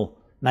optional,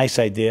 nice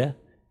idea.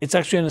 It's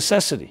actually a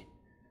necessity.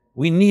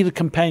 We need a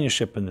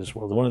companionship in this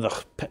world. One of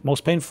the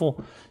most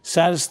painful,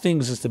 saddest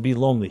things is to be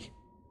lonely.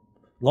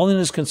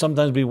 Loneliness can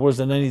sometimes be worse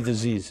than any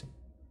disease.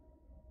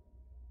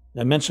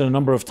 I mentioned a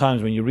number of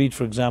times when you read,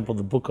 for example,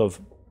 the book of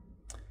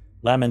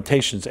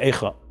Lamentations,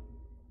 Eicha.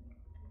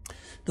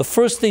 The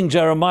first thing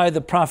Jeremiah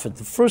the prophet,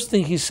 the first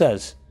thing he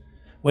says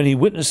when he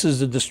witnesses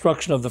the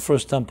destruction of the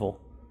first temple,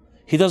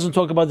 he doesn't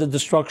talk about the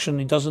destruction,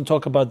 he doesn't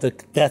talk about the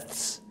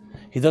deaths,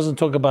 he doesn't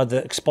talk about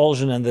the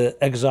expulsion and the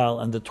exile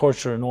and the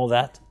torture and all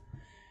that.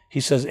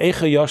 He says,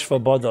 Eicha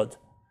Yoshva Bodod,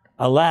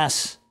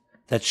 alas,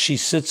 that she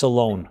sits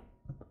alone.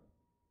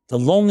 The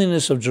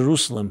loneliness of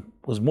Jerusalem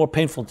was more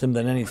painful to him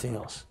than anything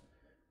else.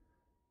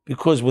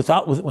 Because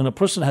when a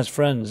person has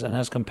friends and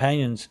has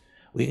companions,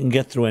 we can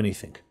get through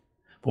anything.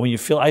 But when you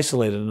feel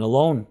isolated and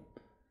alone,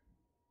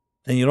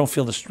 then you don't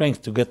feel the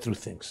strength to get through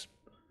things.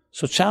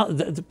 So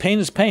the pain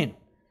is pain.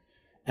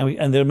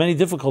 And there are many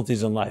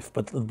difficulties in life,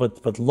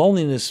 but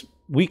loneliness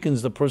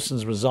weakens the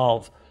person's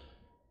resolve.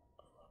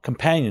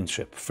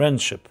 Companionship,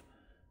 friendship,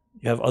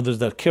 you have others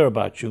that care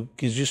about you,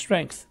 gives you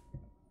strength.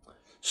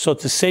 So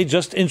to say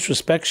just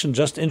introspection,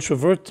 just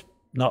introvert,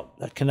 no,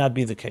 that cannot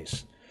be the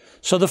case.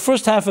 So the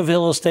first half of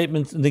Hillel's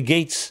statement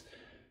negates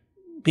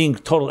being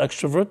total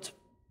extrovert,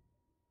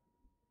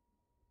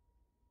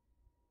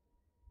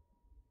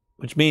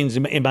 which means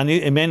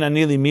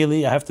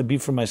I have to be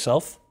for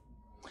myself.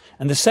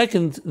 And the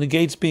second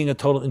negates being a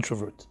total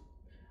introvert.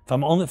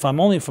 If I'm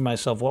only for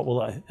myself, what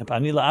will I?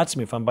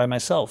 If I'm by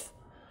myself,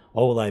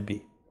 what will I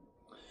be?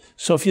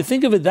 So if you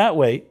think of it that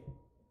way,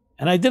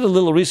 and I did a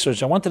little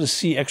research, I wanted to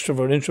see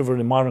extrovert, introvert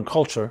in modern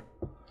culture,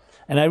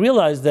 and I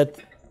realized that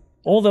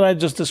all that I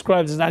just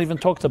described is not even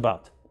talked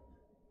about.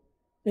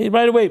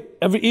 Right away,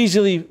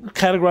 easily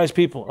categorize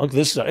people. Okay,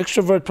 this is an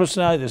extrovert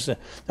personality.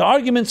 The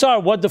arguments are,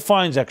 what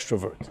defines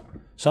extrovert?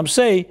 Some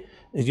say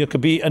you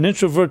could be an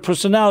introvert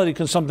personality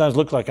can sometimes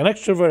look like an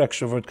extrovert.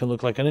 Extrovert can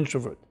look like an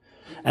introvert.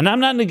 And I'm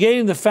not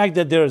negating the fact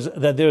that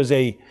there's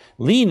a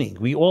leaning.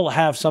 We all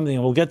have something,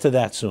 and we'll get to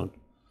that soon.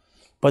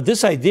 But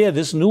this idea,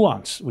 this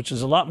nuance, which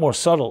is a lot more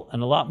subtle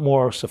and a lot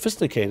more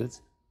sophisticated,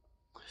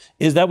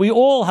 is that we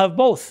all have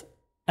both.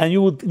 And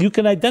you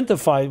can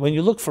identify when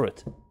you look for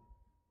it.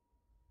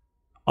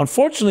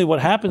 Unfortunately,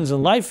 what happens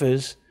in life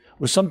is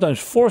we're sometimes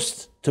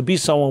forced to be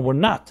someone we're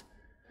not.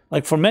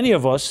 Like for many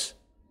of us,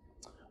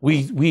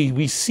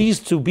 we cease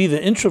to be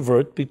the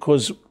introvert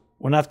because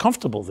we're not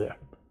comfortable there.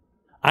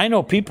 I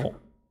know people,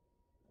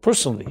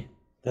 personally,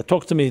 that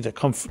talk to me, that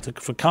come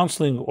for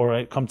counseling, or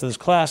I come to this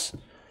class,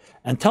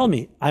 and tell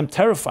me, I'm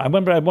terrified. I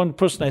remember I had one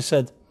person, I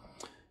said,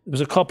 it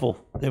was a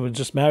couple, they were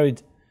just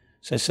married.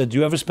 So I said, do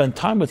you ever spend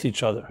time with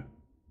each other?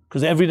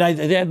 Because every night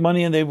they had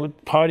money and they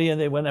would party and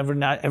they went every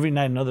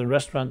night another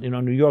restaurant. You know,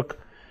 New York,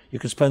 you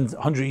could spend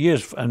 100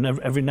 years and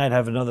every night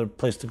have another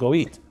place to go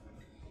eat.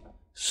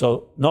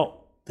 So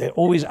no, they're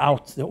always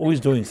out. They're always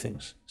doing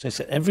things. So I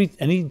said,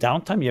 any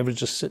downtime you ever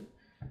just sit?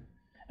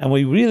 And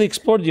we really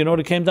explored it. You know what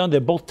it came down?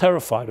 They're both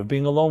terrified of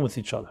being alone with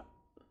each other.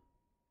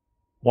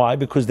 Why?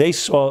 Because they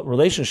saw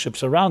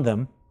relationships around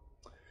them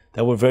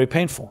that were very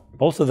painful.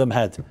 Both of them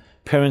had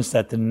parents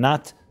that did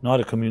not know how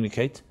to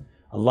communicate,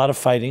 a lot of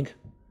fighting,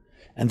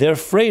 and they're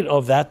afraid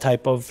of that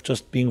type of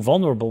just being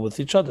vulnerable with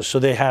each other. So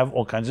they have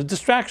all kinds of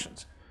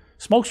distractions,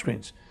 smoke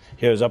screens.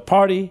 Here's our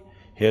party,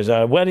 here's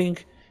our wedding,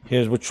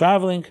 here's we're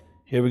traveling,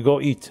 here we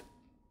go eat.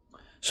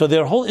 So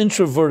their whole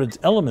introverted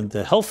element,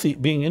 the healthy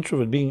being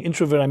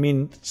introvert, I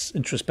mean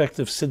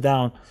introspective, sit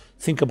down,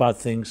 think about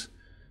things,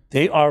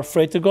 they are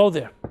afraid to go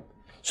there.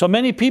 So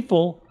many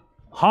people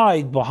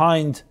hide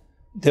behind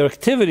their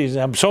activities.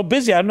 I'm so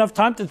busy, I don't have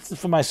time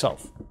for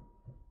myself.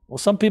 Well,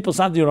 some people, it's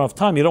not that you don't have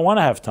time. You don't want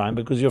to have time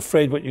because you're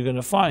afraid what you're going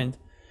to find.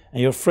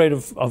 And you're afraid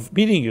of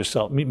meeting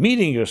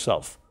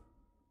yourself.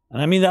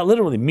 And I mean that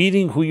literally,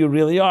 meeting who you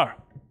really are.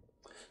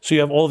 So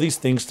you have all these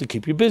things to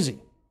keep you busy.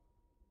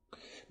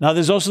 Now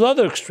there's also the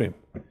other extreme.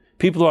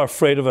 People who are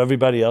afraid of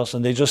everybody else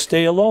and they just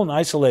stay alone,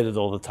 isolated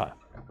all the time.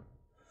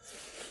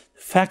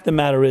 Fact of the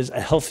matter is,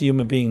 a healthy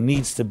human being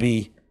needs to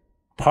be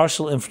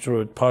partial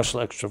introvert,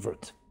 partial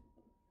extrovert.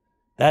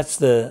 That's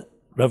the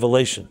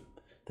revelation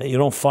that you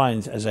don't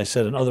find, as I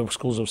said, in other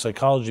schools of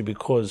psychology,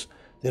 because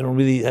they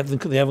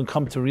haven't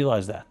come to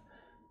realize that.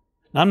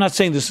 Now, I'm not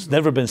saying this has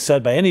never been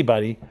said by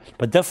anybody,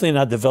 but definitely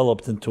not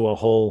developed into a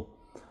whole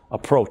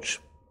approach.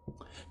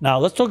 Now,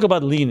 let's talk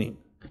about leaning.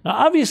 Now,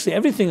 obviously,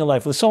 everything in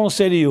life, if someone will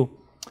say to you,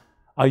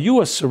 are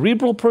you a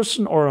cerebral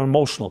person or an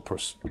emotional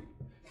person? Do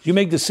you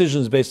make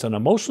decisions based on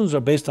emotions or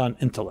based on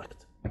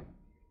intellect?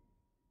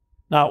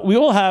 Now, we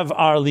all have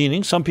our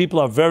leaning. Some people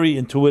are very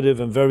intuitive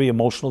and very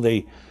emotional.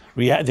 They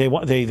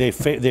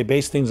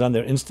base things on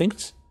their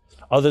instincts.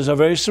 Others are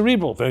very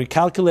cerebral, very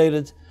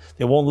calculated.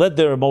 They won't let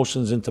their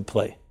emotions into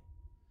play.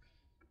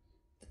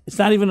 It's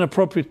not even an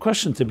appropriate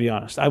question, to be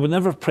honest. I would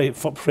never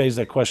phrase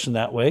that question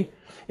that way.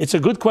 It's a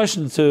good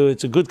question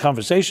it's a good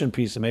conversation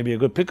piece and maybe a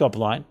good pickup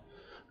line.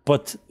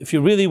 But if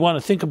you really want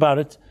to think about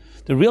it,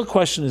 the real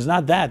question is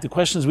not that. The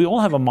question is, we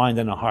all have a mind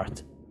and a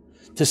heart.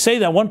 To say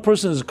that one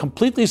person is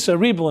completely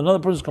cerebral and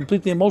another person is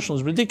completely emotional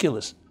is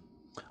ridiculous.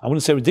 I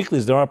wouldn't say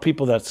ridiculous. There are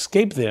people that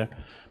escape there,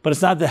 but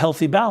it's not the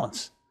healthy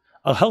balance.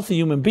 A healthy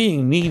human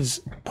being needs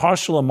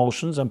partial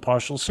emotions and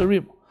partial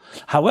cerebral.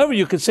 However,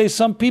 you could say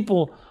some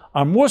people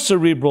are more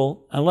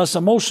cerebral and less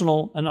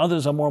emotional, and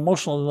others are more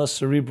emotional and less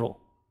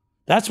cerebral.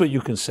 That's what you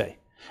can say.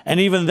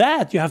 And even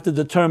that, you have to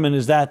determine,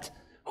 is that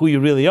who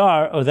you really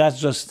are, or that's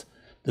just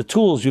the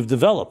tools you've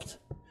developed?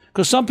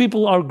 Because some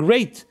people are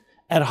great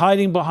at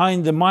hiding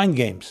behind the mind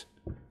games.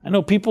 I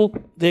know people,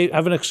 they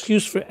have an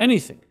excuse for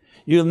anything.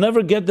 You'll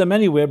never get them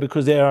anywhere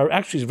because they are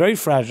actually very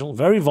fragile,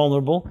 very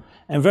vulnerable,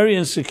 and very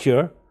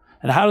insecure.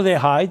 And how do they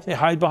hide? They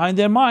hide behind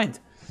their mind.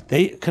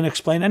 They can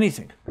explain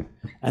anything.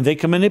 And they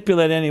can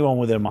manipulate anyone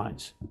with their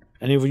minds.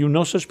 Any of you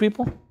know such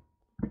people?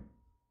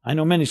 I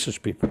know many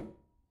such people.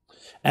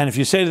 And if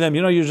you say to them,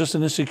 you know, you're just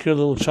an insecure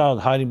little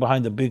child hiding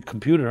behind a big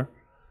computer,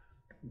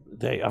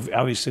 they are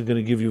obviously going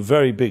to give you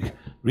very big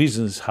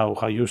reasons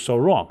how you're so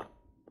wrong.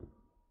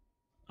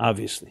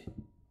 Obviously.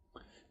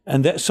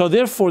 And so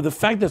therefore, the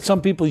fact that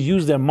some people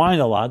use their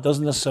mind a lot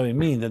doesn't necessarily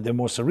mean that they're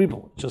more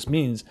cerebral. It just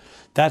means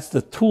that's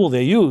the tool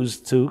they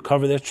use to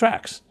cover their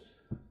tracks.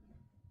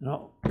 You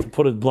know, to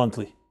put it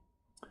bluntly.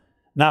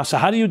 Now, so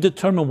how do you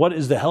determine what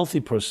is the healthy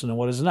person and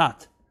what is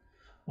not?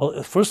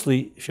 Well,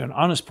 firstly, if you're an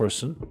honest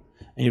person,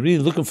 and you're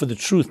really looking for the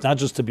truth, not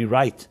just to be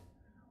right,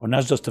 or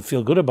not just to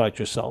feel good about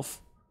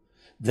yourself,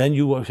 then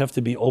you have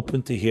to be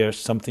open to hear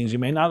some things you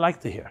may not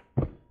like to hear.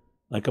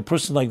 Like a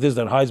person like this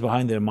that hides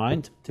behind their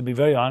mind, to be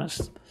very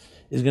honest,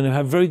 is going to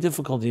have very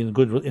difficulty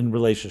in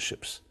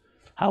relationships.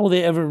 How will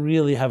they ever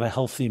really have a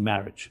healthy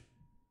marriage?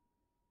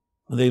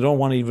 They don't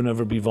want to even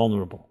ever be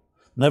vulnerable.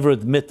 Never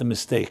admit the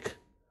mistake.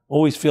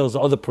 Always feels the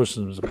other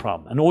person is a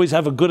problem. And always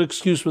have a good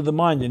excuse with the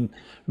mind. And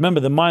remember,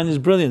 the mind is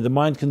brilliant. The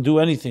mind can do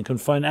anything, can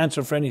find an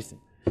answer for anything.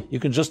 You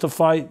can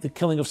justify the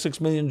killing of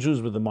 6 million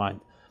Jews with the mind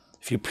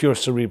if you're pure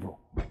cerebral.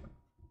 You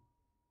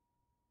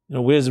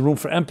know, where's the room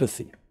for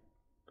empathy?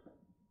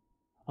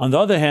 On the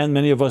other hand,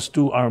 many of us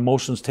our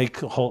emotions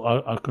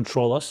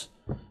control us.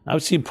 I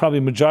would see probably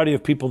a majority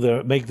of people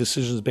there make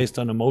decisions based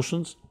on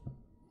emotions.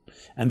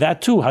 And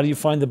that too, how do you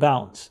find the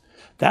balance?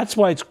 That's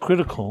why it's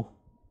critical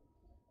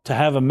to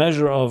have a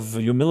measure of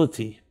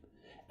humility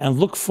and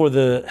look for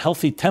the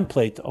healthy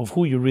template of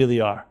who you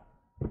really are.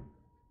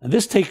 And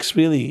this takes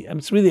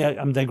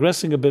I'm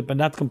digressing a bit, but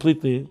not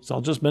completely, so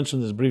I'll just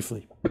mention this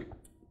briefly.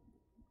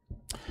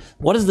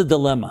 What is the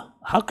dilemma?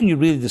 How can you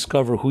really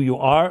discover who you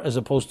are as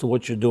opposed to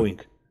what you're doing?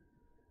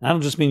 And I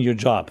don't just mean your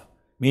job,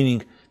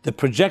 meaning the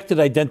projected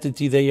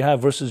identity that you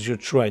have versus your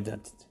true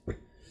identity.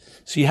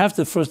 So you have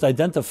to first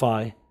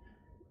identify,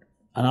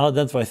 and I'll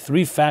identify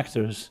 3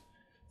 factors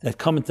that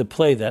come into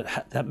play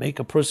that make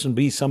a person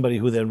be somebody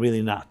who they're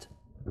really not.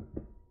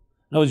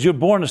 In other words, you're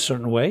born a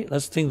certain way.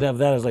 Let's think of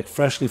that as like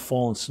freshly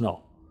fallen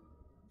snow.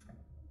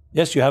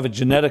 Yes, you have a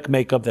genetic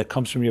makeup that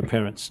comes from your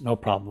parents. No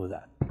problem with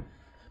that.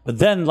 But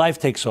then life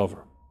takes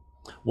over.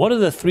 What are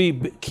the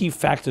 3 key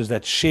factors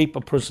that shape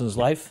a person's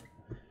life?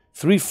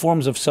 3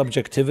 forms of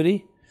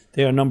subjectivity.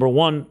 They are, number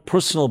 1,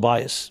 personal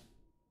bias.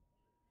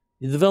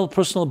 You develop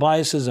personal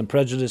biases and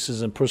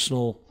prejudices and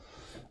personal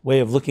way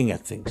of looking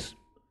at things.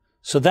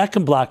 So that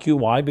can block you.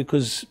 Why?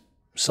 Because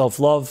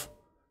self-love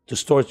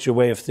distorts your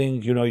way of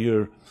thinking. You know,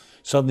 you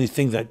suddenly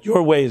think that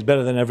your way is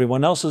better than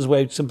everyone else's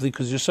way simply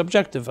because you're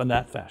subjective in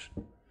that fashion.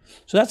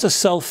 So that's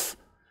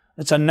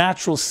it's a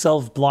natural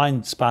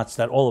self-blind spots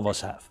that all of us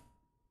have.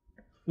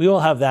 We all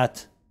have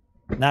that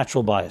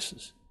natural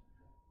biases.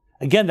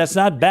 Again, that's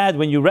not bad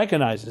when you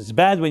recognize it. It's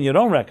bad when you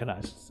don't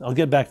recognize it. I'll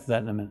get back to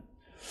that in a minute.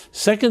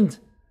 Second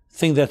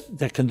thing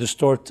that can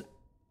distort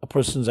a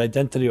person's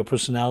identity or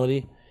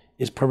personality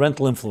is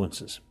parental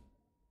influences.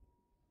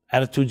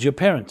 Attitudes your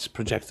parents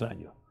projected on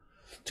you.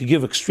 To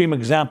give extreme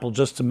example,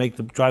 just to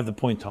drive the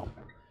point home.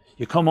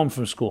 You come home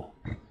from school.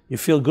 You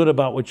feel good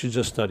about what you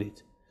just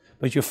studied.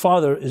 But your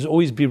father is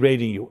always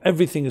berating you.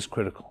 Everything is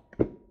critical.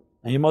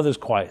 And your mother's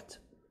quiet.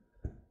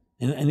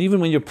 And even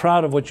when you're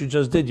proud of what you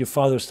just did, your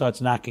father starts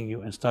knocking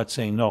you and starts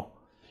saying, no,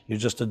 you're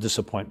just a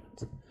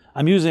disappointment.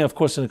 I'm using, of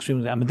course, an extreme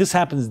example. I mean, this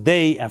happens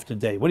day after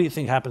day. What do you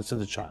think happens to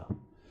the child?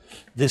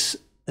 This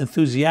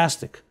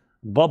enthusiastic,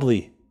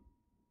 bubbly,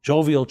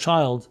 jovial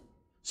child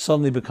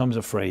suddenly becomes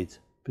afraid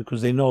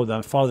because they know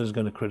that father is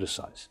going to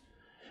criticize.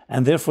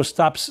 And therefore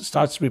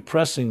starts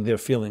repressing their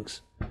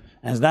feelings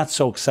and is not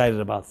so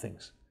excited about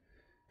things.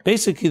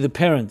 Basically, the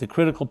parent, the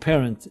critical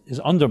parent, is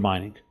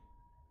undermining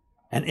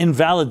and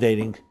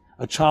invalidating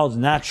a child's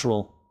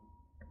natural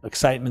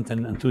excitement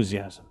and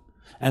enthusiasm.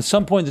 And at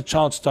some point, the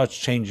child starts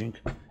changing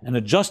and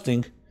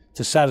adjusting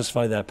to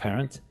satisfy that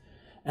parent.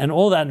 And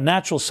all that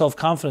natural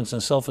self-confidence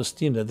and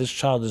self-esteem that this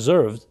child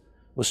deserved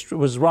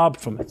was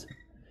robbed from it.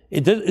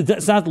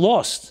 It's not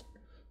lost,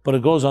 but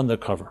it goes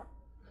undercover.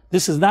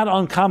 This is not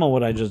uncommon,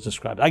 what I just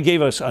described. I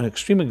gave us an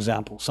extreme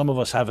example. Some of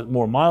us have it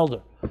more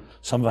milder.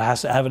 Some of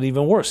us have it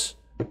even worse.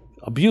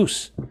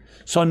 Abuse.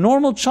 So a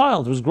normal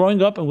child who's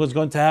growing up and was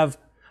going to have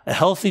a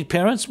healthy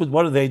parents, with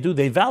what do?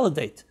 They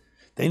validate,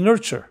 they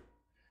nurture,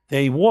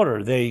 they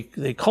water, they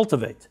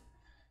cultivate,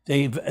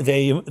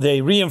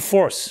 they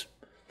reinforce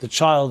the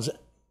child's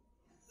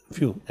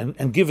view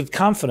and give it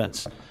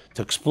confidence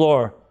to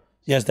explore.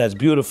 Yes, that's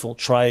beautiful.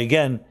 Try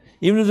again.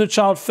 Even if the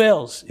child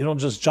fails, you don't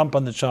just jump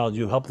on the child.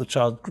 You help the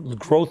child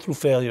grow through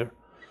failure,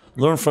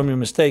 learn from your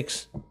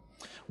mistakes.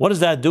 What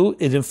does that do?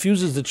 It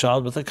infuses the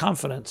child with a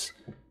confidence.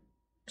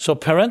 So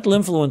parental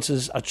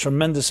influences a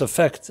tremendous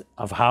effect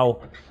of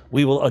how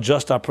we will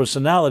adjust our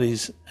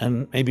personalities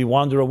and maybe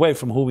wander away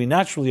from who we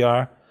naturally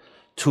are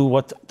to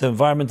what the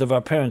environment of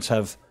our parents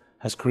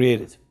has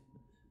created.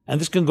 And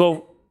this can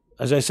go,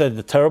 as I said,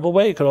 the terrible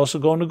way. It could also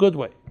go in a good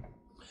way.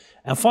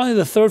 And finally,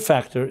 the third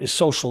factor is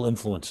social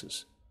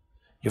influences.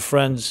 Your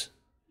friends,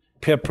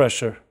 peer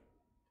pressure,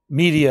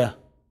 media,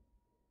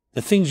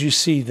 the things you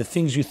see, the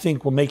things you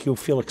think will make you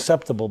feel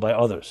acceptable by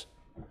others.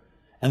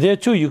 And there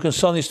too, you can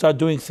suddenly start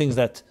doing things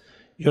that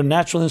your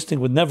natural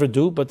instinct would never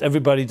do, but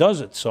everybody does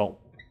it. So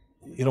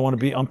you don't want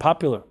to be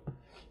unpopular.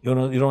 You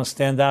don't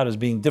stand out as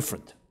being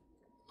different.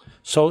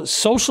 So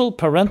social,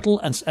 parental,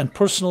 and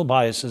personal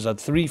biases are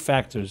three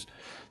factors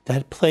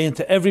that play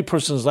into every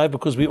person's life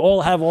because we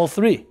all have all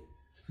three.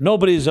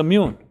 Nobody is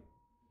immune.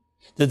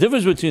 The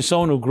difference between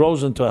someone who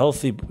grows into a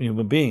healthy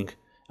human being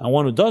and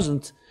one who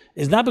doesn't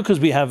is not because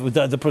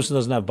the person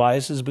doesn't have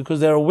biases, because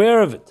they're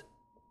aware of it.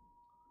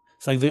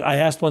 It's like I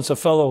asked once a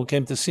fellow who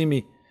came to see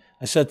me,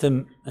 I said to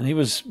him, and he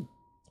was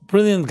a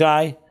brilliant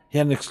guy, he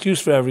had an excuse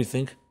for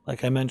everything,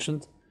 like I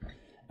mentioned,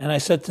 and I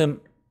said to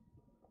him,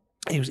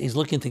 he's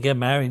looking to get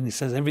married, and he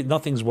says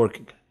nothing's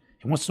working.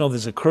 He wants to know if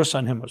there's a curse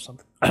on him or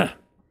something.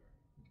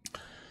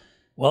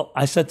 Well,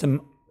 I said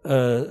to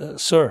him,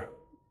 sir,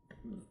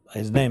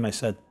 his name, I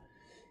said,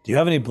 do you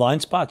have any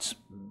blind spots?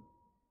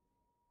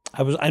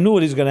 I knew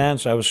what he's going to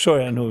answer. I was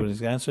sure I knew what he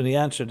was going to answer. And he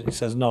answered. He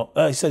says, no.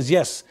 He says,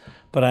 yes,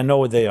 but I know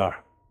what they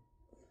are.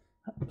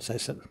 So I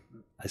said,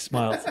 I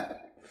smiled.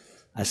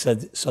 I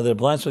said, so they're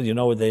blind spots, you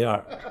know what they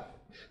are.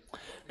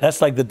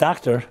 That's like the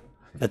doctor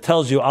that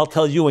tells you, I'll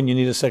tell you when you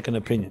need a second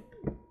opinion.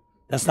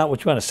 That's not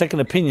what you want. A second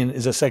opinion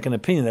is a second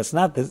opinion. That's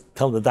not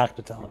tell the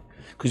doctor, tell him.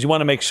 Because you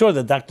want to make sure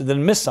the doctor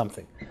didn't miss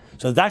something.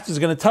 So the doctor's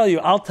going to tell you,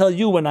 I'll tell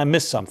you when I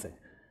miss something.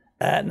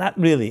 Not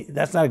really.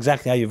 That's not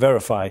exactly how you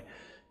verify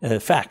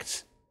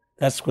facts.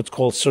 That's what's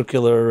called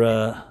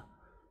circular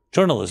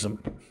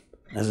journalism,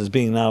 as is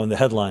being now in the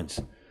headlines.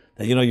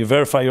 That, you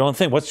verify your own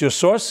thing. What's your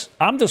source?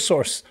 I'm the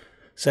source.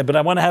 Say, but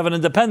I want to have an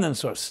independent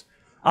source.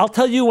 I'll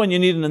tell you when you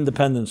need an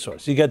independent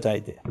source. You get the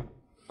idea.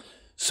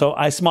 So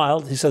I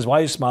smiled. He says, why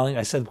are you smiling?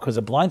 I said, because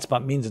a blind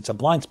spot means it's a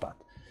blind spot.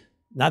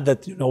 Not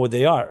that you know what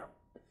they are.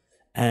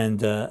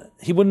 And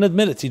he wouldn't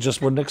admit it. He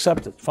just wouldn't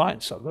accept it.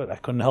 Fine, so good. I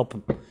couldn't help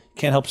him.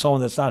 Can't help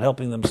someone that's not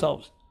helping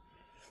themselves.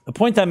 The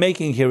point I'm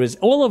making here is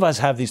all of us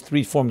have these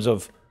three forms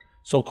of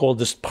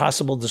so-called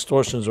possible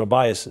distortions or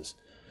biases.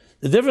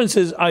 The difference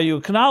is, are you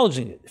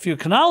acknowledging it? If you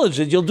acknowledge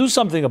it, you'll do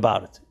something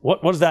about it.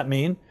 What does that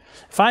mean?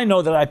 If I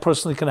know that I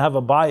personally can have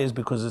a bias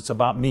because it's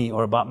about me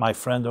or about my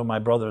friend or my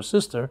brother or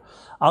sister,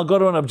 I'll go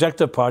to an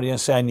objective party and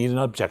say I need an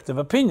objective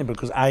opinion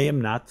because I am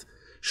not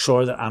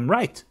sure that I'm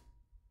right.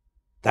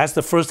 That's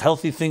the first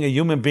healthy thing a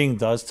human being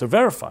does to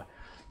verify.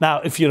 Now,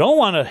 if you don't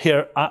want to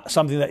hear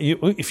something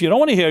if you don't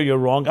want to hear you're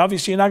wrong,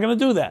 obviously you're not going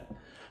to do that.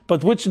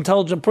 But which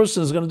intelligent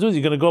person is going to do that?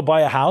 You're going to go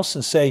buy a house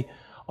and say,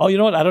 oh, you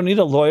know what? I don't need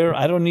a lawyer.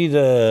 I don't need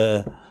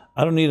a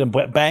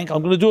bank.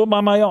 I'm going to do it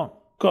by my own.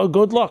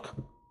 Good luck.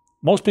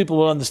 Most people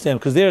will understand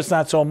because there it's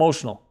not so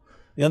emotional.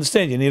 You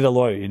understand? You need a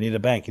lawyer. You need a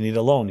bank. You need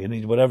a loan. You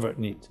need whatever it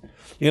needs.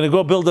 You're going to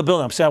go build a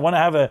building. I'm saying I want to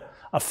have a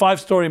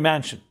 5-story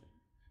mansion.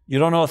 You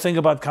don't know a thing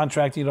about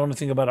contracting. You don't know a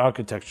thing about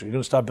architecture. You're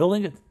going to start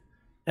building it?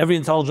 Every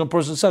intelligent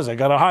person says, I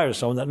got to hire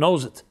someone that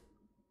knows it.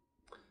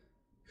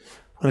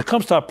 When it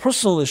comes to our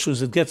personal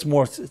issues, it's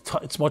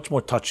much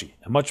more touchy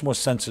and much more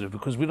sensitive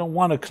because we don't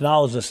want to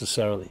acknowledge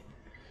necessarily.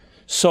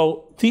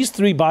 So these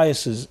three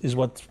biases is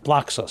what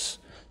blocks us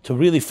to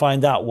really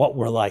find out what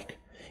we're like.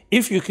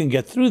 If you can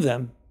get through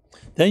them,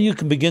 then you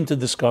can begin to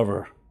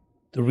discover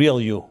the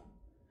real you,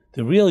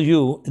 The real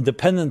you,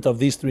 independent of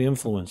these three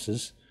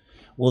influences,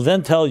 will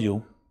then tell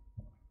you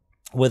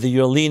whether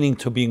you're leaning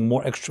to being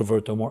more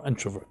extrovert or more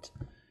introvert.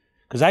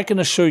 Because I can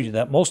assure you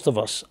that most of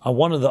us are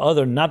one or the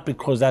other, not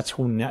because that's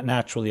who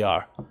naturally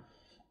are.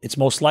 It's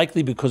most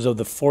likely because of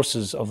the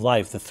forces of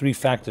life, the three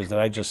factors that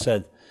I just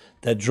said,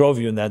 that drove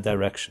you in that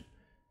direction.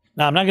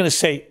 Now, I'm not going to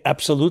say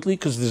absolutely,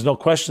 because there's no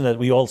question that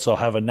we also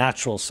have a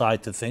natural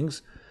side to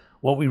things,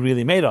 what we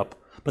really made up.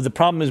 But the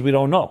problem is we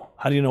don't know.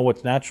 How do you know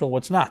what's natural,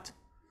 what's not?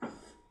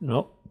 You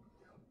know?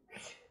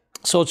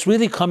 So it's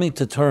really coming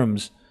to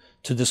terms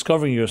to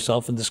discovering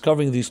yourself and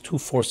discovering these two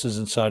forces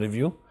inside of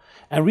you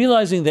and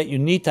realizing that you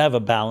need to have a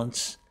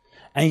balance.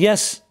 And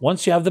yes,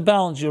 once you have the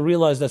balance, you'll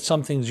realize that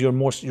some things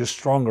you're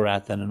stronger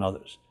at than in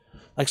others.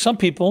 Like some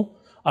people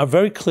are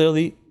very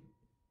clearly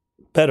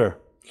better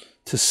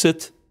to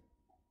sit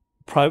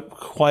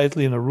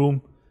quietly in a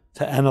room,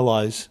 to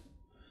analyze,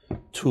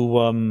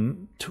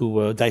 to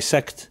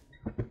dissect,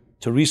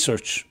 to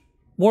research.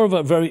 More of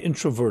a very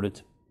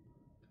introverted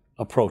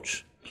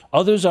approach.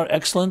 Others are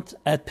excellent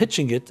at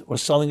pitching it or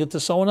selling it to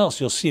someone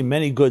else. You'll see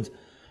many good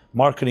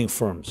marketing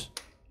firms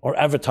or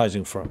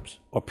advertising firms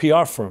or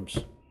PR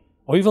firms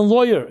or even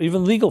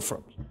even legal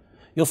firms.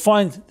 You'll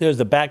find there's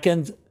the back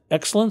end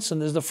excellence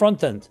and there's the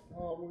front end.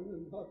 Darwin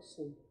and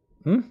Huxley.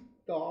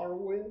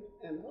 Darwin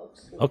and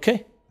Huxley.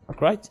 Okay,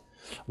 right.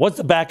 What's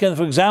the back end?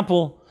 For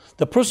example,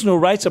 the person who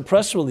writes a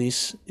press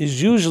release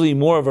is usually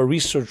more of a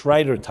research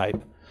writer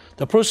type.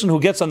 The person who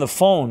gets on the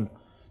phone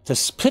to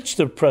pitch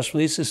the press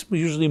release is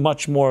usually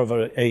much more of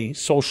a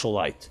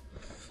socialite,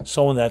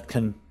 someone that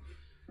can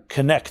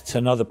connect to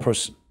another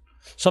person.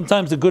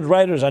 Sometimes the good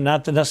writers are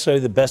not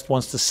necessarily the best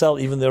ones to sell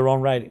even their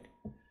own writing.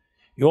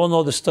 You all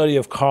know the story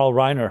of Carl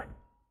Reiner.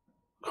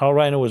 Carl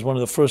Reiner was one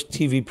of the first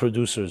TV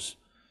producers.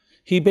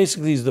 He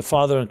basically is the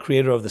father and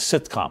creator of the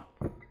sitcom.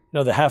 You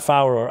know, the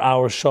half-hour or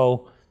hour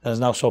show that is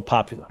now so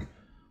popular,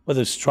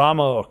 whether it's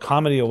drama or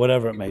comedy or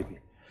whatever it may be.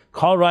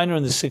 Carl Reiner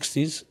in the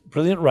 60s,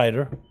 brilliant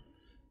writer,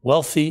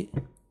 wealthy,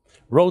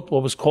 wrote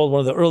what was called,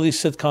 one of the early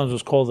sitcoms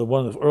was called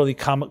one of the early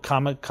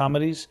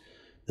comedies,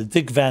 the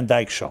Dick Van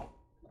Dyke Show.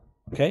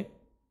 Okay?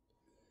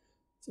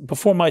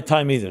 Before my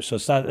time either, so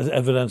it's not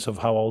evidence of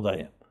how old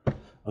I am.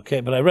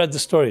 Okay, but I read the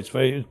story.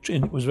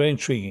 It was very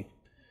intriguing.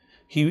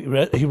 He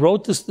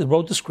wrote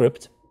the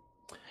script,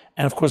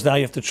 and of course now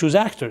you have to choose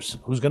actors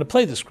who's going to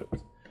play the script.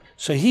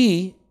 So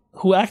he,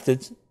 who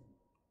acted,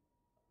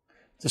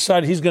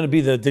 decided he's going to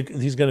be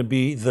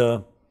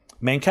the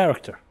main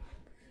character.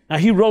 Now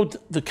he wrote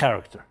the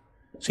character,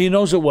 so he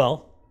knows it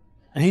well,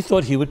 and he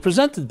thought he would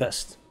present it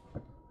best.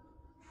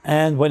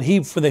 And when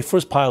they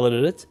first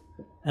piloted it,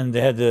 and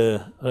they had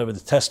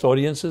the test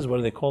audiences, what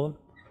do they call them?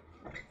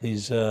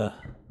 These, you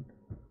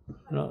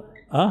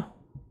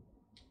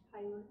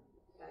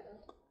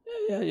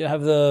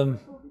have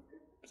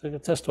it's like a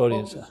test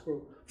audience,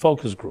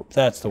 focus group.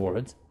 That's the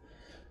word.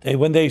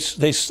 When they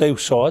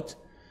saw it,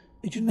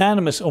 it's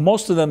unanimous, or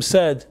most of them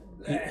said,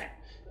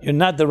 "You're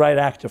not the right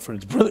actor for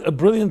it. It's a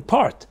brilliant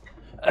part."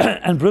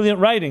 And brilliant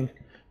writing,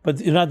 but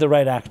you're not the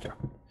right actor.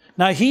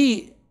 Now,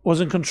 he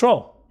was in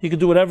control. He could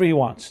do whatever he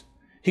wants.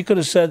 He could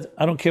have said,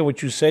 I don't care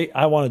what you say,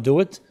 I want to do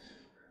it,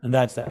 and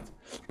that's that.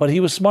 But he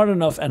was smart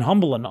enough and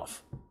humble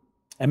enough.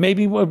 And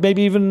maybe it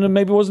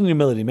wasn't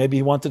humility. Maybe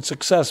he wanted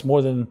success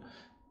more than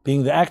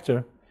being the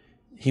actor.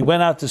 He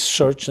went out to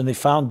search, and they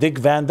found Dick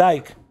Van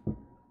Dyke.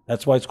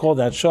 That's why it's called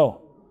that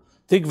show.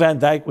 Dick Van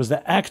Dyke was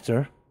the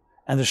actor,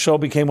 and the show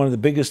became one of the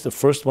biggest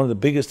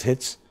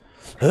hits,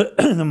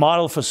 the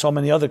model for so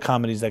many other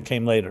comedies that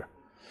came later,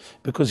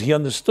 because he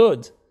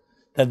understood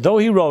that though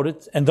he wrote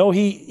it and though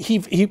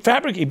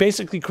he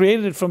basically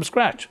created it from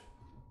scratch,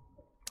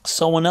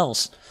 someone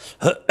else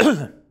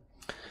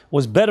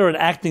was better at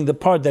acting the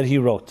part that he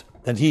wrote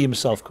than he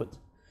himself could.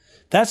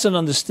 That's an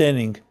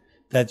understanding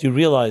that you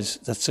realize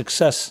that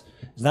success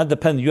is not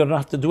dependent. You don't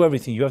have to do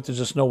everything. You have to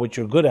just know what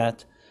you're good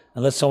at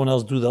and let someone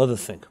else do the other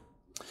thing.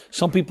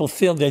 Some people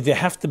feel that they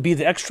have to be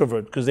the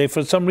extrovert because they,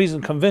 for some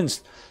reason,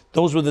 convinced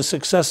those were the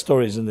success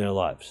stories in their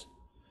lives.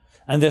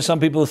 And there's some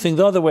people who think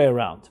the other way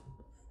around.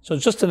 So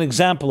it's just an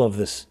example of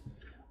this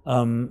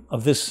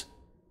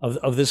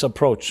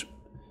approach.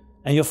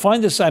 And you'll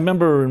find this, I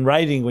remember in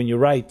writing, when you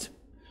write,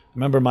 I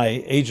remember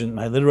my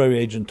literary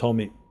agent told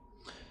me,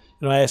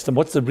 I asked him,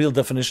 what's the real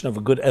definition of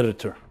a good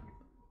editor?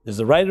 There's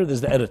the writer,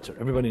 there's the editor.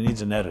 Everybody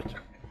needs an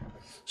editor.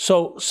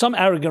 So some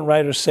arrogant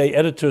writers say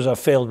editors are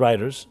failed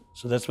writers,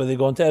 so that's why they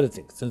go into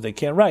editing. Since they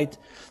can't write,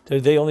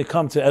 they only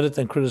come to edit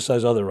and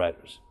criticize other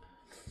writers.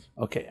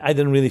 Okay, I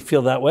didn't really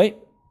feel that way.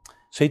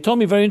 So he told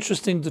me a very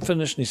interesting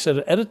definition. He said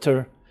an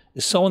editor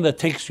is someone that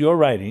takes your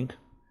writing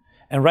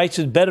and writes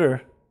it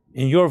better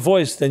in your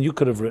voice than you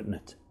could have written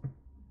it.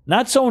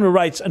 Not someone who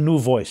writes a new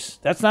voice.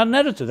 That's not an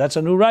editor, that's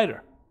a new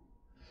writer.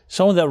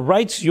 Someone that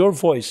writes your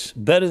voice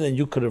better than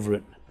you could have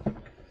written.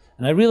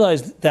 And I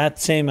realized that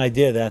same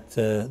idea, that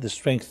the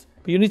strength,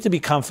 but you need to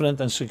be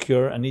confident and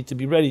secure and need to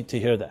be ready to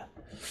hear that.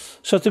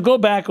 So to go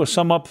back or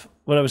sum up,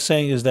 what I was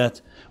saying is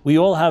that we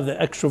all have the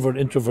extrovert,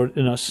 introvert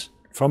in us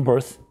from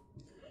birth.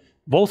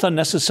 Both are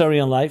necessary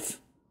in life.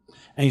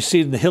 And you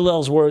see it in the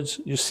Hillel's words.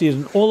 You see it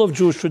in all of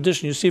Jewish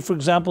tradition. You see, for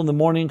example, in the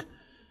morning,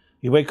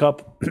 you wake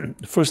up,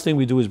 the first thing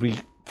we do is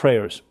read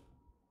prayers.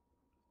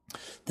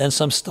 Then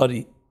some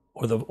study,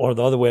 or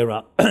the other way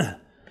around.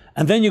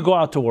 And then you go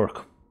out to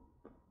work.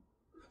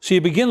 So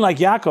you begin like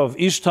Yaakov,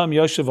 Ishtam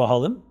Yoshev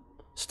Ahalim,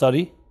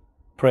 study,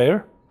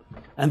 prayer.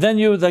 And then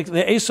you, like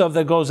the Esav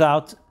that goes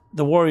out,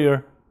 the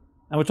warrior,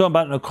 and we're talking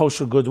about in a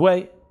kosher, good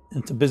way,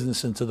 into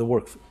business, into the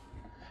work.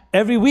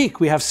 Every week,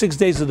 we have 6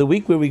 days of the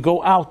week where we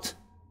go out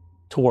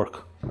to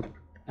work.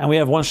 And we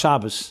have one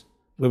Shabbos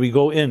where we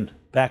go in,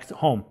 back to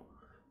home,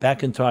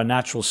 back into our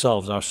natural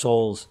selves, our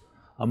souls,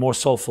 a more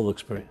soulful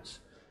experience.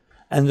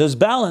 And this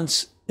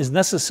balance is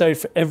necessary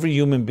for every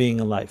human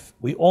being in life.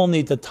 We all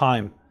need the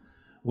time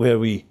where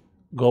we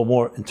go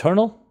more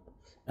internal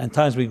and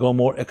times we go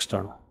more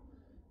external.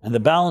 And the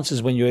balance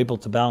is when you're able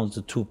to balance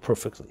the two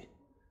perfectly,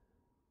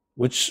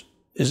 which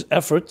is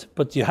effort,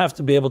 but you have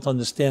to be able to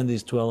understand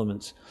these two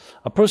elements.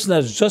 A person that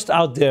is just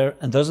out there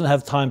and doesn't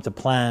have time to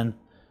plan,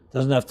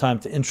 doesn't have time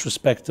to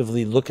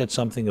introspectively look at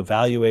something,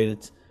 evaluate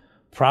it,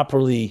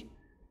 properly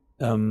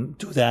do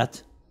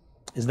that,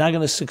 is not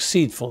going to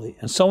succeed fully.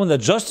 And someone that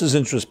just is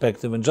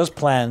introspective and just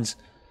plans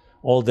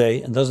all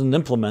day and doesn't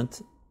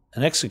implement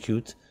and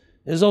execute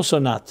is also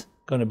not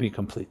going to be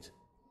complete.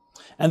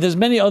 And there's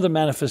many other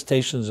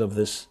manifestations of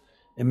this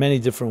in many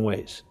different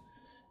ways.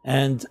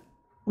 And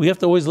we have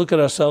to always look at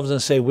ourselves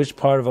and say, which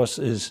part of us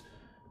is,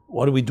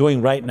 what are we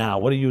doing right now?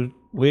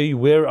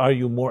 Where are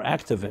you more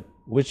active in?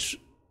 Which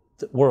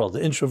world,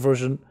 the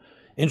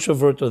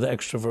introvert or the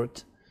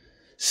extrovert?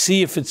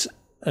 See if it's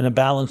in a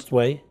balanced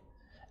way.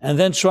 And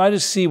then try to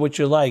see what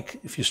you like,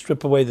 if you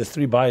strip away the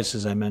three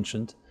biases I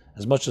mentioned,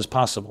 as much as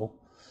possible,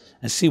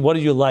 and see what do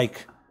you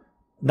like,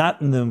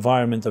 not in the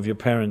environment of your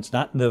parents,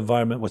 not in the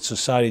environment what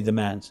society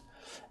demands,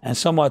 and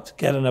somewhat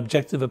get an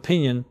objective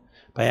opinion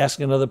by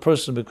asking another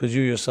person because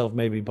you yourself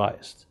may be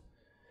biased.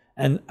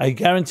 And I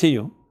guarantee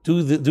you,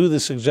 do the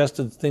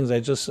suggested things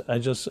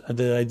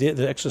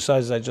the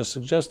exercises I just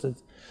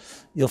suggested,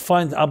 you'll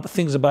find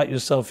things about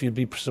yourself you'd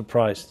be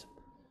surprised.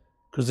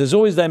 Because there's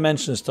always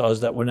dimensions to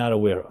us that we're not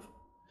aware of.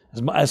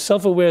 As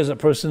self-aware as a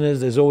person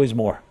is, there's always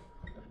more.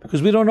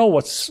 Because we don't know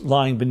what's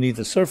lying beneath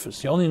the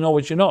surface. You only know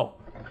what you know.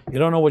 You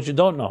don't know what you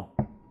don't know.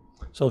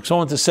 So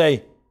someone to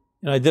say,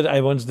 I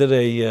once did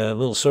a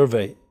little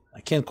survey. I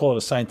can't call it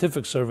a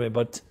scientific survey,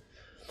 but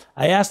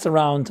I asked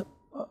around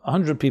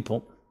 100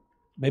 people,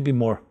 maybe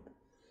more,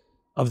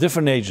 of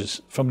different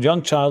ages, from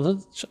young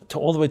childhood to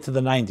all the way to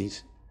the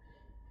 90s.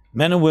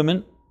 Men and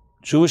women,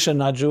 Jewish and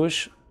not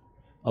Jewish,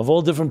 of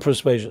all different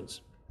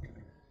persuasions.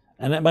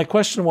 And my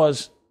question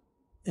was,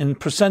 in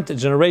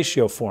percentage, in a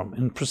ratio form,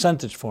 in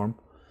percentage form,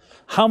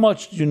 how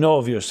much do you know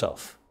of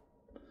yourself?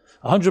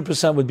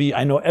 100% would be,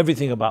 I know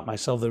everything about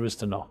myself there is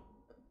to know.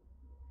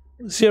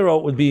 0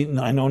 would be,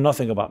 I know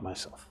nothing about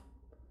myself.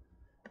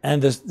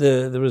 And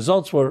the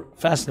results were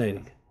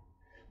fascinating.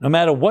 No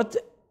matter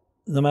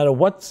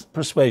what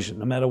persuasion,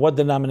 no matter what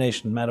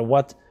denomination, no matter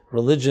what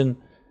religion,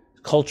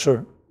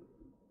 culture,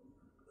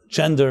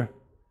 gender,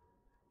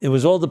 it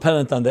was all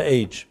dependent on the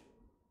age.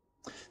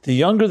 The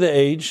younger the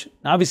age,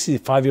 obviously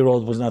the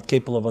 5-year-old was not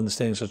capable of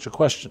understanding such a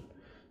question.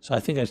 So I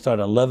think I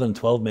started 11,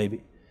 12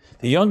 maybe.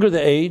 The younger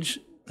the age,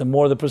 the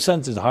more the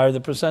percentage, the higher the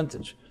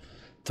percentage.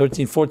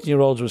 13,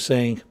 14-year-olds were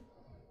saying,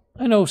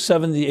 I know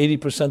 70,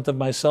 80% of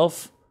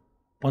myself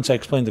once I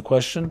explained the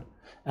question.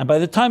 And by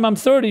the time I'm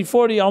 30,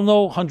 40, I'll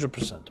know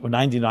 100% or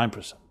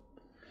 99%.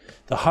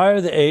 The higher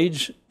the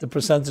age, the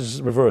percentage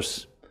is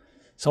reverse.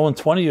 Someone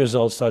 20 years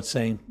old starts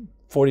saying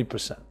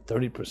 40%,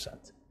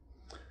 30%.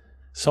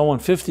 Someone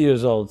 50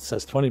 years old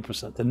says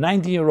 20%. The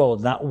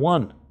 90-year-old, not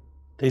one.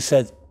 They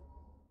said,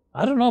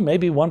 I don't know,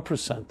 maybe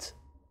 1%.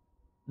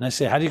 And I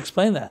say, how do you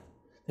explain that?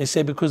 They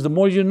say, because the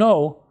more you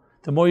know,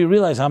 the more you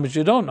realize how much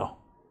you don't know.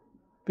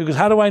 Because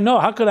how do I know?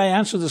 How could I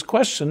answer this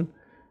question?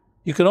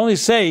 You could only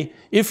say,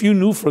 if you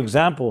knew, for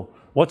example,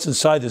 what's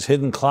inside this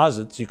hidden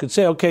closet, you could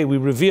say, okay, we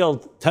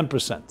revealed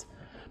 10%.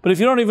 But if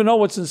you don't even know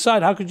what's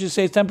inside, how could you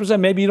say 10%?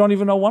 Maybe you don't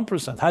even know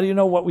 1%. How do you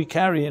know what we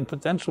carry and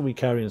potential we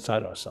carry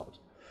inside ourselves?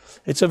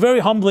 It's a very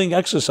humbling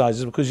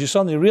exercise because you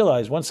suddenly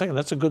realize, one second,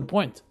 that's a good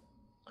point.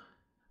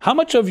 How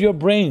much of your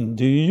brain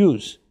do you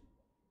use?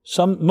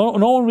 No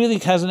one really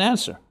has an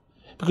answer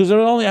because they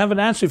only have an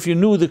answer if you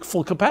knew the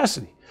full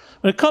capacity.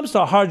 When it comes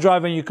to a hard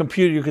drive on your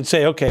computer, you could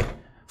say, okay,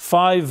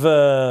 5, what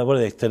are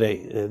they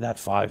today? Not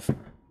 5.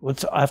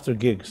 What's after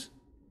gigs?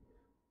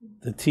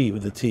 The T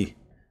with the T.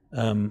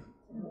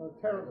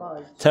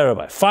 Terabytes.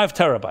 Terabyte. 5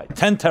 terabyte,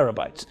 10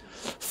 terabytes,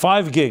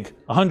 5 gig,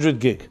 100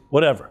 gig,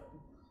 whatever.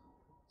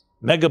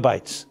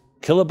 Megabytes,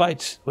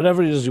 kilobytes,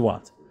 whatever it is you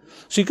want.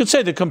 So you could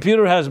say the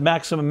computer has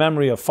maximum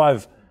memory of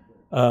 5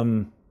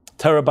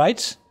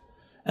 terabytes,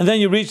 and then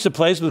you reach the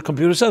place where the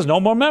computer says no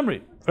more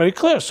memory. Very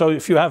clear. So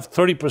if you have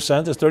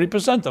 30%, it's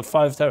 30% of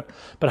 5 terabytes.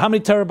 But how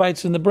many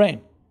terabytes in the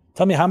brain?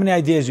 Tell me how many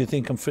ideas you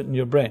think can fit in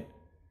your brain.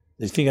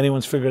 Do you think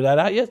anyone's figured that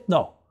out yet?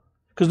 No.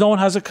 Because no one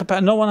has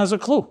a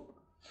clue.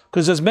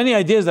 Because there's many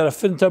ideas that are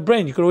fit into a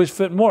brain. You could always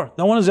fit more.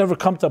 No one has ever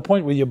come to a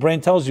point where your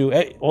brain tells you,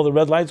 hey, all the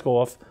red lights go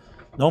off.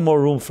 No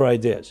more room for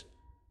ideas.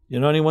 You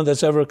know anyone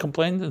that's ever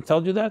complained and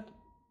told you that?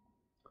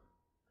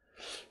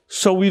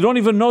 So we don't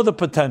even know the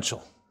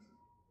potential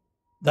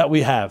that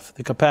we have,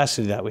 the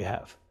capacity that we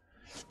have.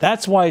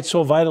 That's why it's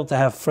so vital to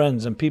have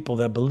friends and people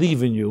that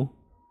believe in you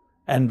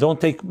and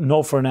don't take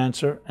no for an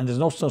answer. And there's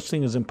no such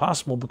thing as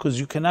impossible, because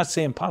you cannot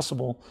say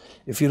impossible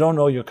if you don't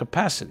know your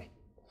capacity.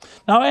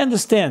 Now, I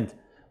understand,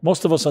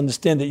 most of us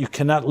understand that you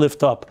cannot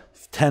lift up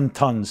 10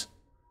 tons.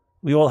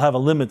 We all have a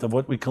limit of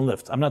what we can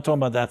lift. I'm not talking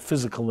about that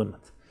physical limit.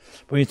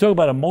 But when you talk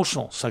about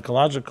emotional,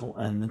 psychological,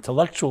 and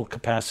intellectual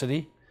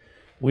capacity,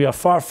 we are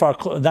far,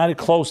 not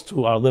close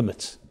to our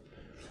limits.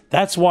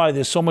 That's why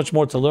there's so much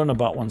more to learn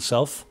about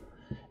oneself.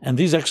 And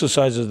these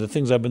exercises, the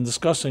things I've been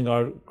discussing,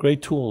 are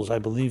great tools, I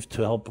believe,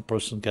 to help a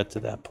person get to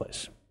that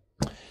place.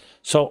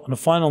 So, on a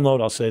final note,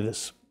 I'll say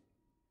this.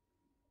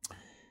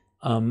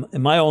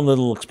 In my own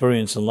little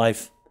experience in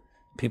life,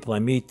 people I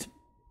meet,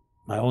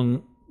 my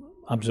own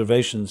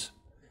observations,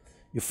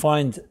 you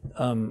find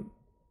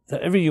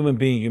that every human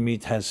being you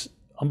meet has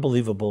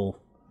unbelievable,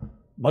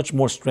 much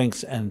more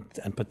strength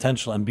and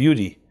potential and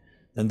beauty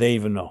than they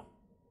even know.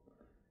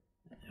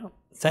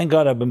 Thank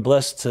God I've been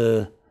blessed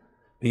to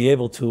be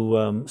able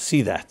to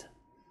see that.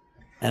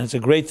 And it's a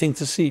great thing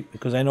to see,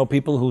 because I know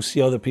people who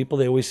see other people,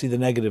 they always see the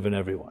negative in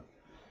everyone.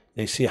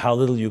 They see how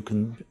little you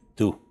can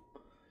do.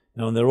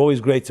 And they're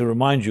always great to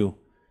remind you,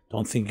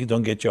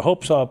 don't get your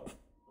hopes up.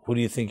 Who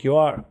do you think you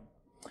are?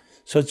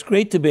 So it's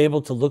great to be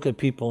able to look at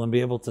people and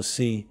be able to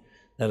see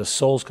that a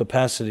soul's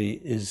capacity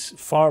is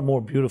far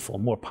more beautiful,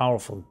 more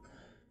powerful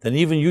than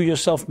even you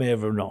yourself may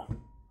ever know.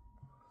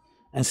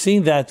 And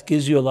seeing that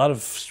gives you a lot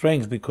of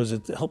strength, because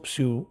it helps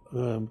you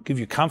give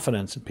you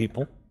confidence in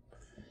people.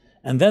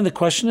 And then the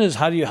question is,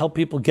 how do you help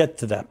people get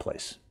to that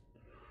place?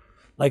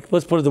 Like,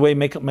 let's put it the way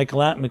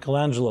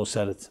Michelangelo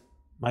said it.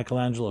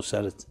 Michelangelo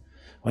said it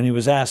when he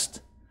was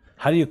asked,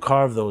 how do you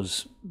carve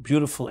those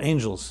beautiful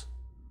angels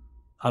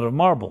out of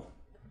marble?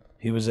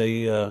 He was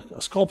a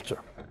sculptor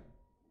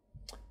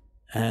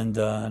and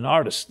an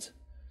artist.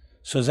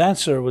 So his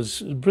answer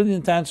was a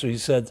brilliant answer. He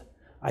said,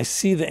 I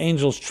see the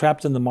angels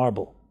trapped in the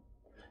marble,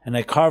 and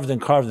I carved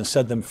and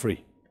set them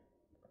free.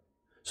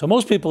 So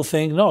most people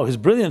think, no, his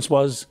brilliance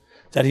was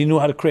that he knew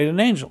how to create an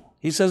angel.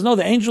 He says, no,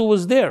 the angel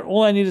was there.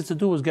 All I needed to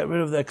do was get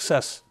rid of the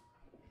excess.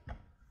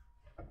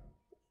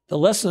 The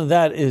lesson of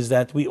that is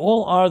that we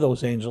all are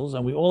those angels,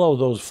 and we all are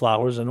those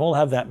flowers, and all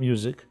have that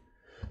music.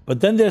 But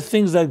then there are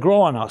things that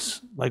grow on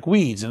us, like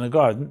weeds in a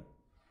garden,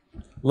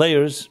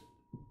 layers,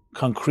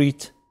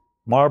 concrete,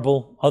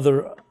 marble,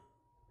 other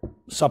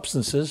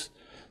substances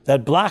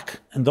that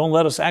block and don't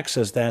let us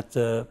access that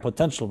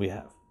potential we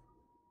have.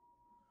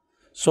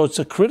 So it's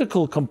a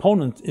critical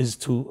component is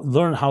to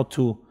learn how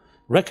to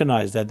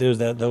recognize that there's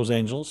those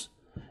angels,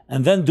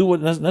 and then do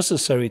what's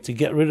necessary to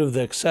get rid of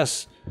the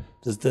excess,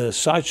 the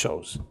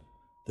sideshows,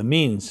 the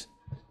means,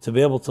 to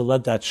be able to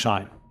let that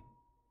shine.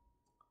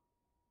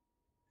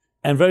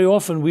 And very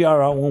often we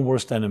are our own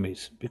worst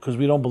enemies, because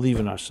we don't believe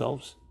in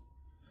ourselves.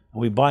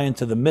 And we buy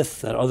into the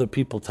myth that other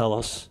people tell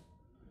us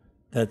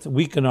that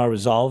weaken our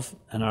resolve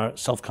and our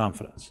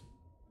self-confidence.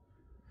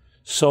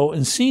 So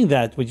in seeing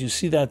that, when you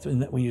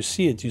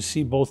see it, you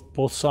see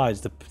both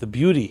sides, the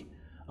beauty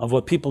of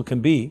what people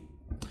can be,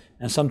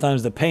 and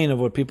sometimes the pain of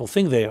what people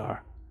think they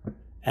are.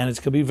 And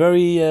it can be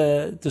very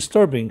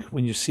disturbing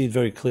when you see it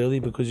very clearly,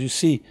 because you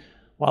see,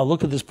 wow,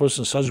 look at this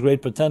person, such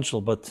great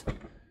potential, but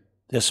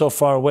they're so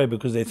far away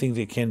because they think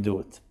they can't do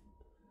it.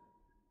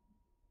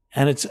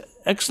 And it's an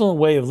excellent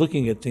way of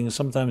looking at things.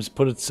 Sometimes,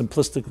 put it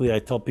simplistically, I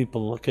tell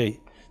people, okay,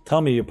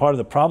 tell me, you're part of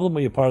the problem or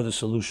you're part of the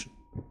solution?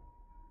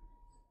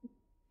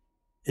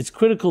 It's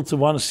critical to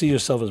want to see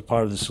yourself as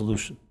part of the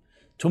solution.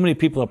 Too many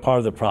people are part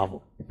of the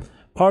problem.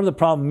 Part of the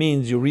problem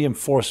means you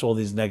reinforce all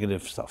these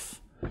negative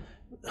stuff.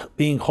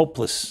 Being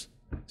hopeless,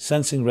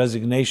 sensing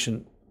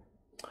resignation,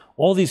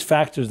 all these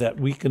factors that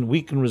we can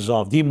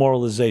resolve,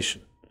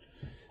 demoralization.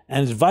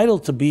 And it's vital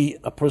to be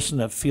a person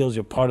that feels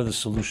you're part of the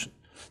solution.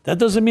 That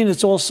doesn't mean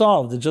it's all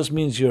solved. It just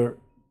means you're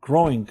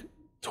growing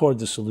toward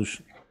the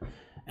solution.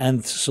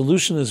 And the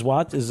solution is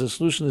what? The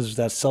solution is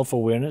that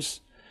self-awareness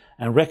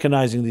and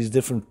recognizing these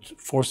different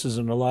forces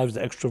in our lives,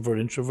 the extrovert,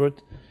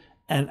 introvert,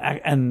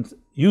 and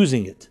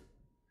using it,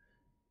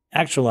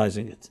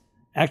 actualizing it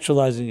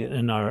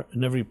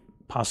in every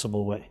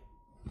possible way.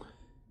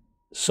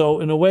 So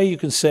in a way you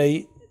can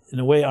say,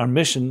 our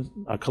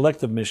mission, our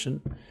collective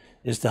mission,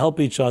 is to help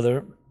each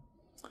other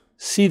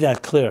see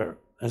that clear.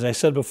 As I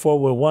said before,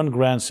 we're one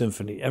grand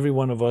symphony. Every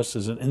one of us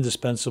is an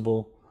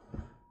indispensable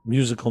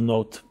musical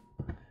note,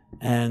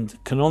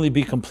 and can only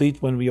be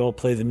complete when we all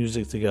play the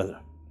music together.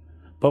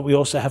 But we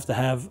also have to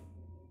have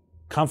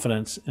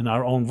confidence in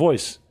our own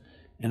voice,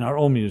 in our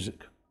own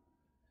music.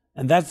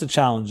 And that's the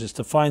challenge, is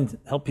to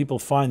help people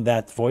find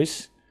that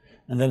voice,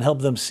 and then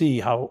help them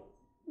see how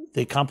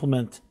they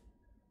complement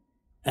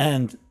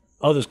and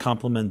others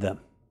complement them.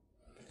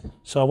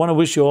 So I want to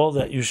wish you all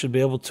that you should be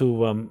able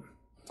to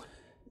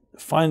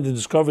find and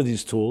discover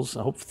these tools.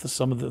 I hope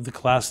some of the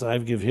class that I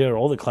give here,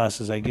 all the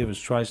classes I give,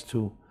 tries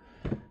to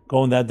go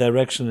in that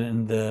direction and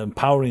the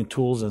empowering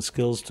tools and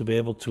skills to be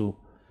able to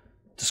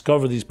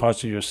discover these parts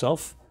of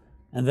yourself.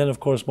 And then, of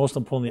course, most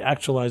importantly,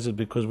 actualize it,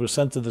 because we're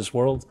sent to this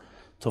world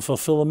to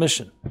fulfill a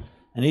mission.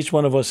 And each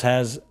one of us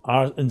has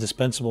our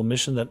indispensable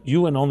mission that you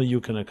and only you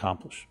can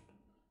accomplish.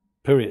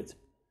 Period.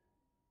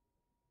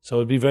 So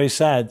it'd be very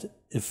sad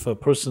if a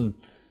person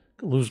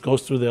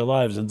goes through their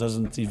lives and is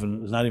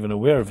not even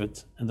aware of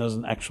it and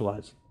doesn't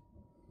actualize it.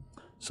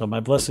 So my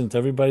blessing to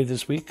everybody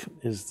this week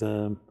is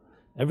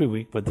every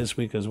week, but this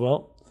week as well,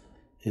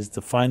 is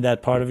to find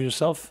that part of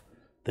yourself,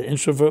 the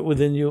introvert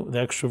within you, the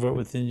extrovert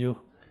within you.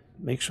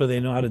 Make sure they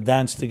know how to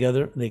dance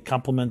together. They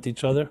complement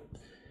each other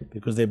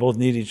because they both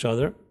need each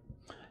other.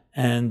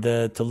 And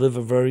to live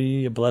a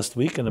very blessed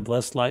week and a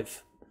blessed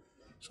life.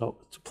 So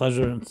it's a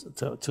pleasure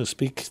to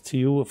speak to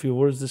you a few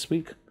words this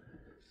week.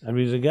 I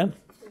read it again?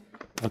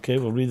 Okay,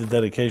 we'll read the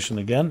dedication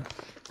again.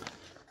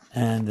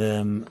 And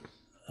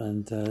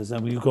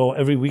then we go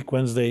every week,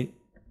 Wednesday,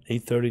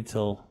 8:30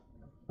 till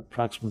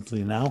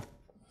approximately now.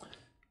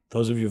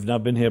 Those of you who have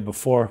not been here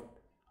before,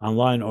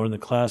 online or in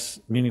the class,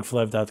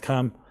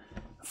 meaningfullife.com,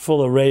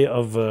 full array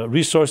of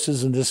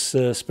resources in this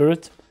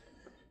spirit.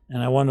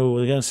 And I want to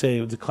again say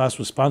the class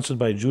was sponsored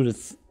by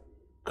Judith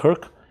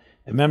Kirk,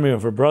 in memory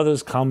of her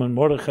brothers, Kalman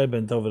Mordechai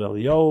ben David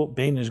Eliyahu,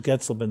 Beinish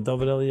Getzel ben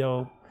David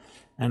Eliyahu,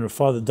 and her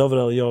father David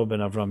Eliyahu ben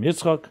Avram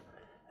Yitzchak,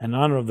 in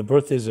honor of the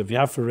birthdays of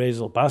Yafra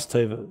Rezel Bas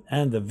Teva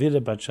and Davida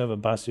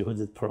Batsheva Bas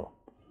Yehudit Pearl.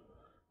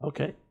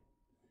 Okay.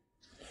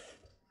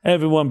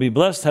 Everyone be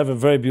blessed. Have a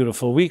very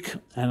beautiful week,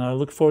 and I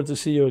look forward to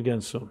see you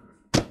again soon.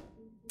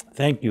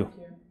 Thank you.